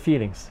respond to their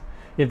feelings.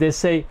 If they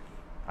say,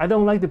 I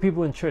don't like the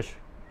people in church,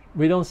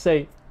 we don't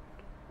say,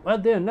 well,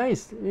 they're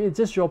nice, it's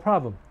just your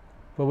problem.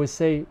 But we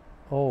say,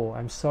 oh,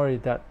 I'm sorry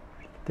that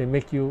they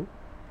gave you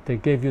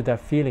that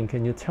feeling.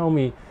 Can you tell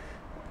me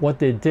what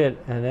they did,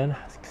 and then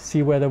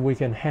see whether we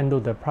can handle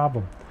the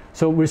problem?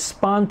 So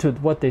respond to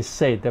what they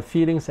say, their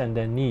feelings and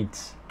their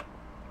needs.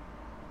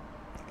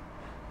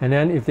 And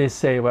then if they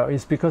say, well,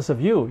 it's because of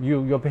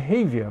your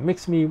behavior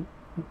makes me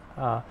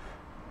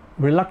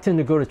reluctant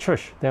to go to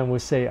church, then we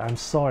say, I'm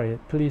sorry,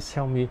 please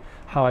tell me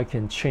how I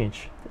can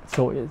change.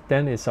 So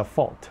then it's our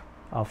fault.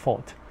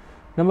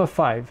 Number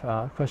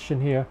 5,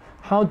 question here,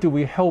 how do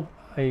we help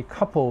a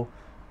couple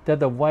that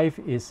the wife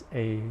is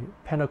a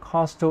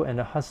Pentecostal and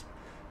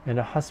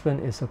the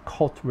husband is a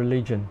cult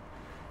religion?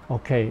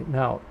 Okay,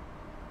 now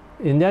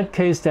in that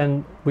case,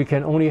 then we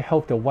can only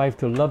help the wife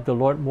to love the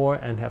Lord more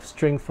and have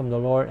strength from the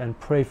Lord, and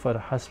pray for the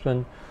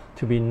husband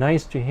to be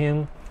nice to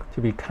him,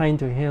 to be kind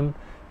to him,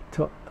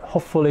 to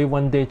hopefully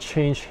one day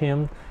change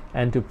him,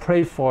 and to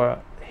pray for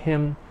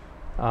him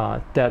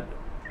that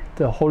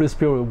the Holy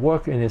Spirit will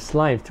work in his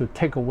life to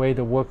take away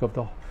the work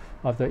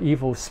of the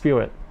evil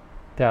spirit,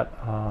 that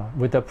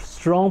with the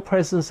strong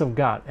presence of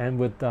God and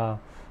with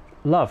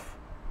love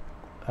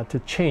to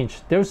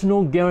change. There's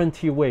no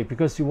guarantee way,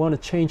 because you want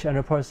to change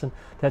another person,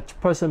 that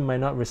person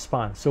might not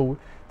respond. So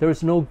There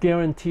is no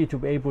guarantee to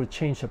be able to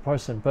change a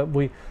person, but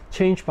we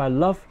change by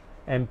love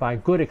and by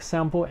good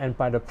example and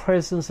by the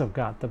presence of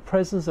God. The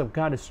presence of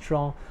God is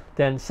strong,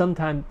 then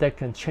sometimes that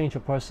can change a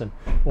person.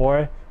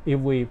 Or if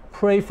we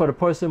pray for the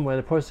person when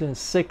the person is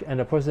sick and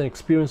the person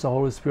experiences the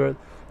Holy Spirit,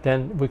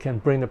 then we can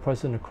bring the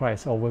person to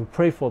Christ. Or we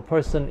pray for a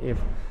person if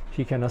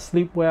he cannot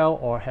sleep well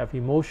or have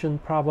emotional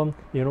problem,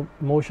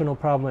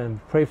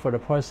 and pray for the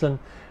person,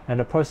 and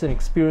the person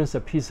experiences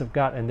the peace of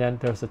God, and then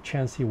there's a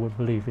chance he would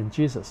believe in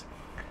Jesus.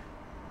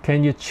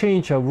 Can you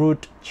change a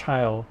rude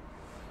child?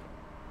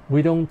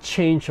 We don't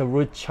change a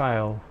rude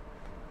child.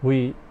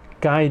 We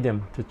guide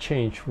them to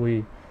change.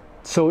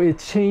 So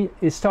it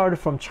started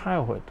from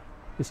childhood.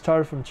 It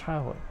started from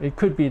childhood. It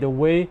could be the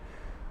way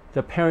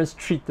the parents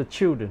treat the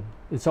children.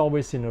 It's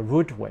always in a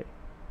rude way.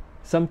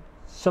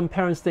 Some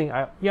parents think,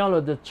 I yell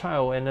at the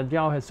child and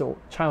the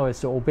child has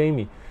to obey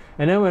me.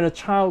 And then when a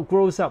child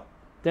grows up,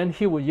 then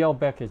he will yell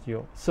back at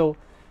you. So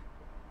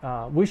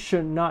we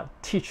should not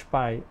teach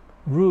by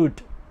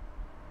rude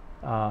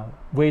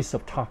ways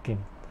of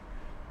talking.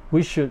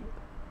 We should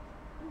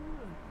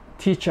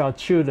teach our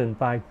children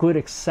by good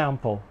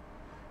example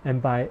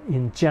and by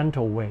in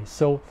gentle ways.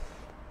 So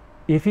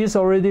if he's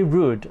already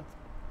rude,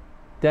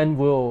 then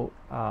we'll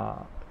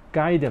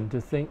guide them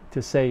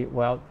to say,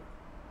 well,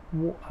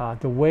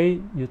 the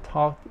way you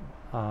talk,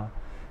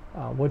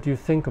 what do you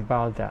think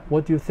about that?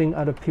 What do you think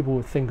other people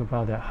would think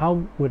about that?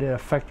 How would it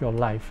affect your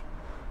life?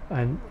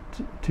 And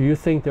do you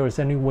think there is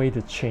any way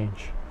to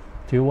change?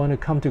 Do you want to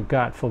come to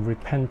God for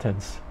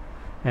repentance?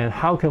 And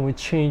how can we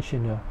change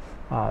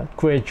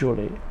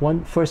gradually?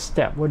 One first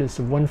step. What is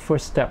the one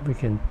first step we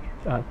can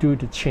do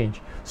to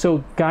change?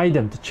 So guide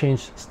them to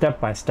change step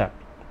by step.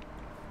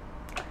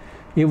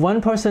 If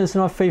one person is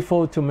not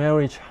faithful to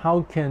marriage,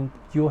 how can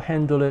you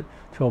handle it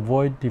to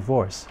avoid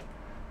divorce?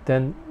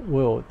 Then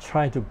we'll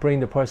try to bring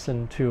the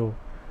person to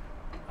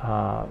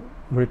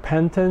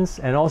repentance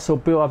and also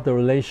build up the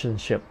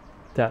relationship.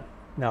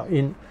 Now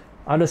in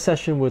other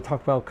session we'll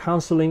talk about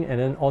counseling and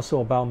then also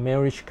about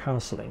marriage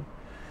counseling.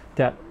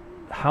 That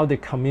how they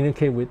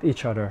communicate with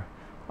each other.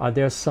 Are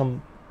there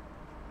some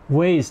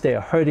ways they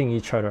are hurting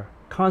each other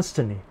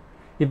constantly?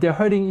 If they're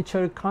hurting each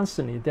other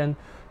constantly, then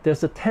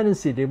there's a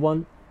tendency they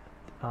want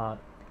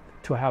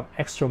to have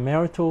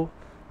extramarital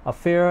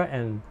affair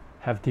and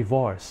have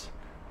divorce.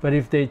 But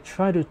if they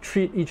try to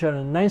treat each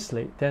other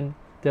nicely, then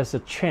there's a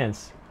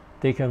chance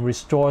they can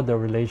restore the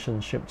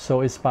relationship.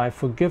 So it's by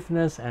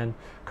forgiveness and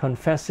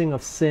confessing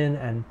of sin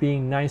and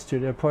being nice to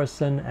the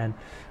person and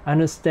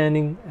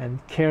understanding and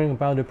caring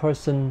about the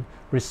person,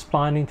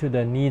 responding to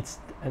their needs.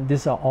 And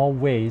these are all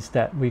ways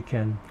that we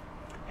can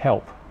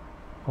help.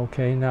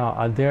 Okay, now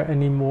are there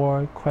any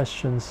more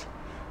questions?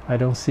 I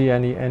don't see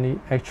any.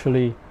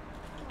 Actually,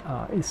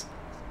 it's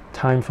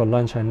time for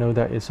lunch. I know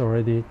that it's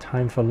already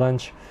time for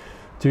lunch.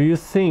 Do you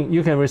think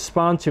you can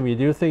respond to me?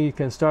 Do you think you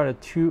can start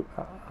at 2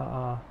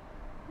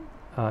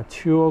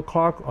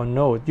 o'clock or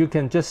no? You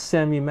can just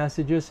send me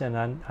messages and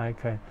I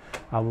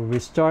will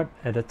restart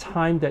at the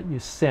time that you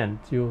send.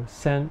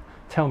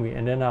 Tell me,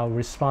 and then I'll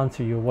respond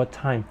to you what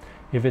time.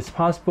 If it's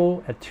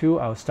possible at 2,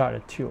 I'll start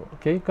at 2.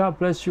 Okay, God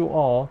bless you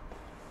all.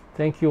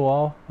 Thank you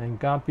all, and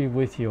God be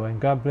with you, and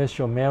God bless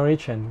your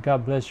marriage, and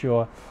God bless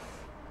your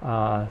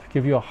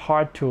give you a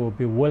heart to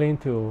be willing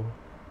to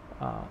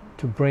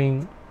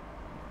bring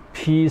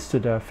peace to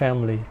the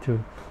family,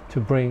 to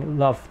bring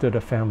love to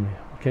the family.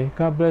 Okay,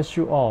 God bless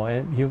you all.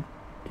 And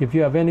if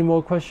you have any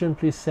more questions,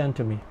 please send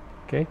to me.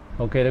 Okay.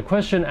 The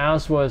question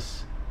asked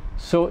was,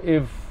 so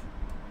if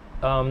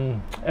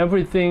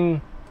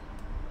everything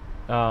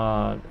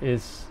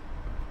is,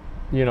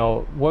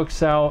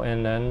 works out,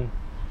 and then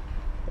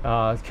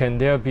can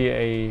there be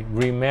a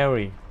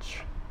remarriage?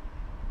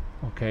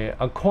 Okay,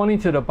 according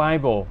to the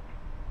Bible,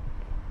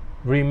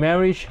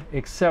 remarriage,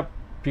 except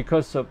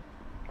because of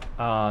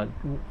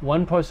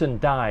one person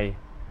died,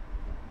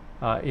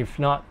 if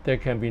not, there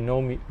can be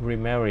no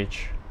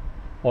remarriage.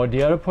 Or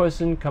the other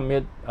person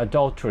commit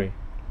adultery,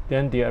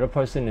 then the other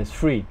person is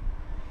free.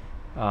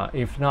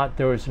 If not,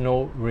 there is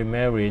no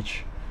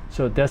remarriage.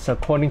 So that's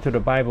according to the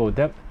Bible.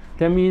 That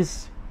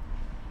means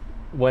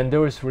when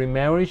there is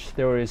remarriage,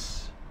 there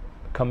is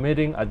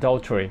committing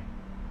adultery.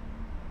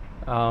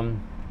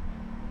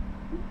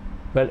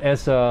 But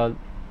as a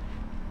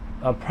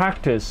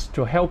practice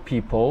to help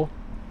people,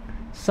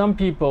 some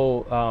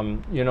people,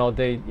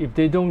 if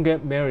they don't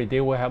get married,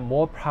 they will have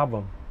more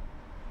problem.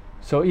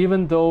 So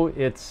even though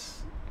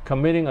it's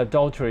committing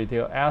adultery,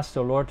 they'll ask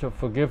the Lord to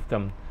forgive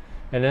them.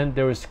 And then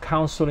there is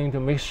counseling to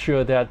make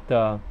sure that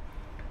the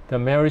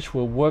marriage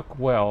will work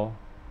well.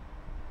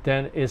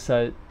 Then it's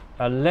a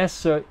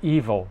lesser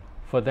evil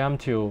for them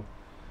to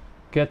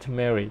get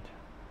married.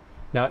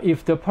 Now,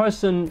 if the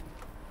person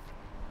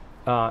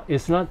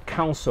is not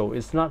counseled,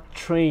 is not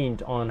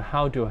trained on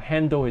how to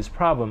handle his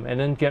problem and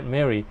then get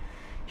married,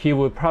 he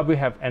will probably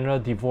have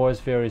another divorce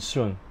very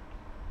soon.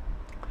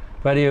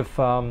 But if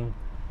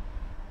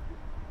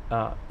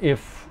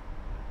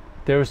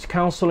there is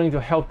counseling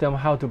to help them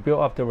how to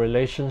build up the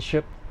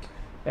relationship,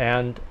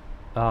 and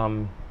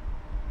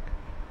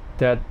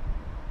that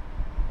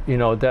you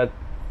know, that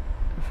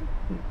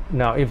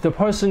now if the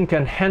person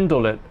can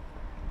handle it,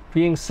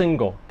 being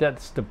single,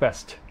 that's the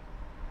best.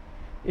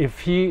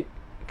 If he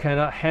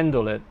cannot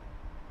handle it,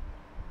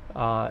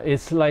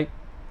 it's like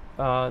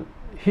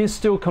he's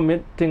still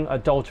committing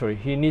adultery.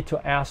 He needs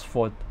to ask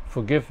for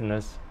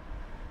forgiveness,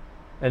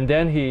 and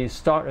then he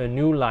start a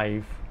new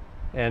life,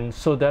 and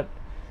so that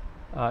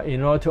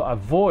in order to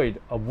avoid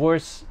a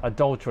worse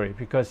adultery,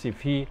 because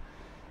if he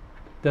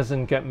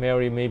doesn't get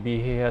married,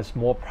 maybe he has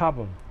more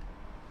problem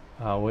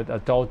with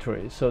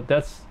adultery. So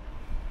that's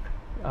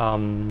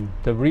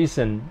the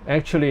reason.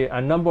 Actually, a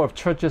number of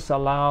churches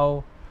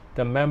allow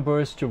the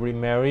members to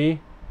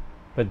remarry,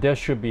 but there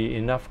should be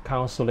enough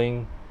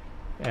counseling.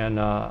 And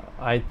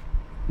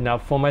now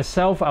for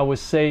myself, I would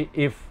say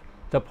if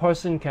the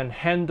person can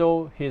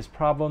handle his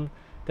problem,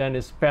 then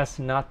it's best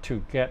not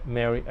to get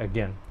married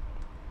again.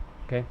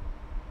 Okay.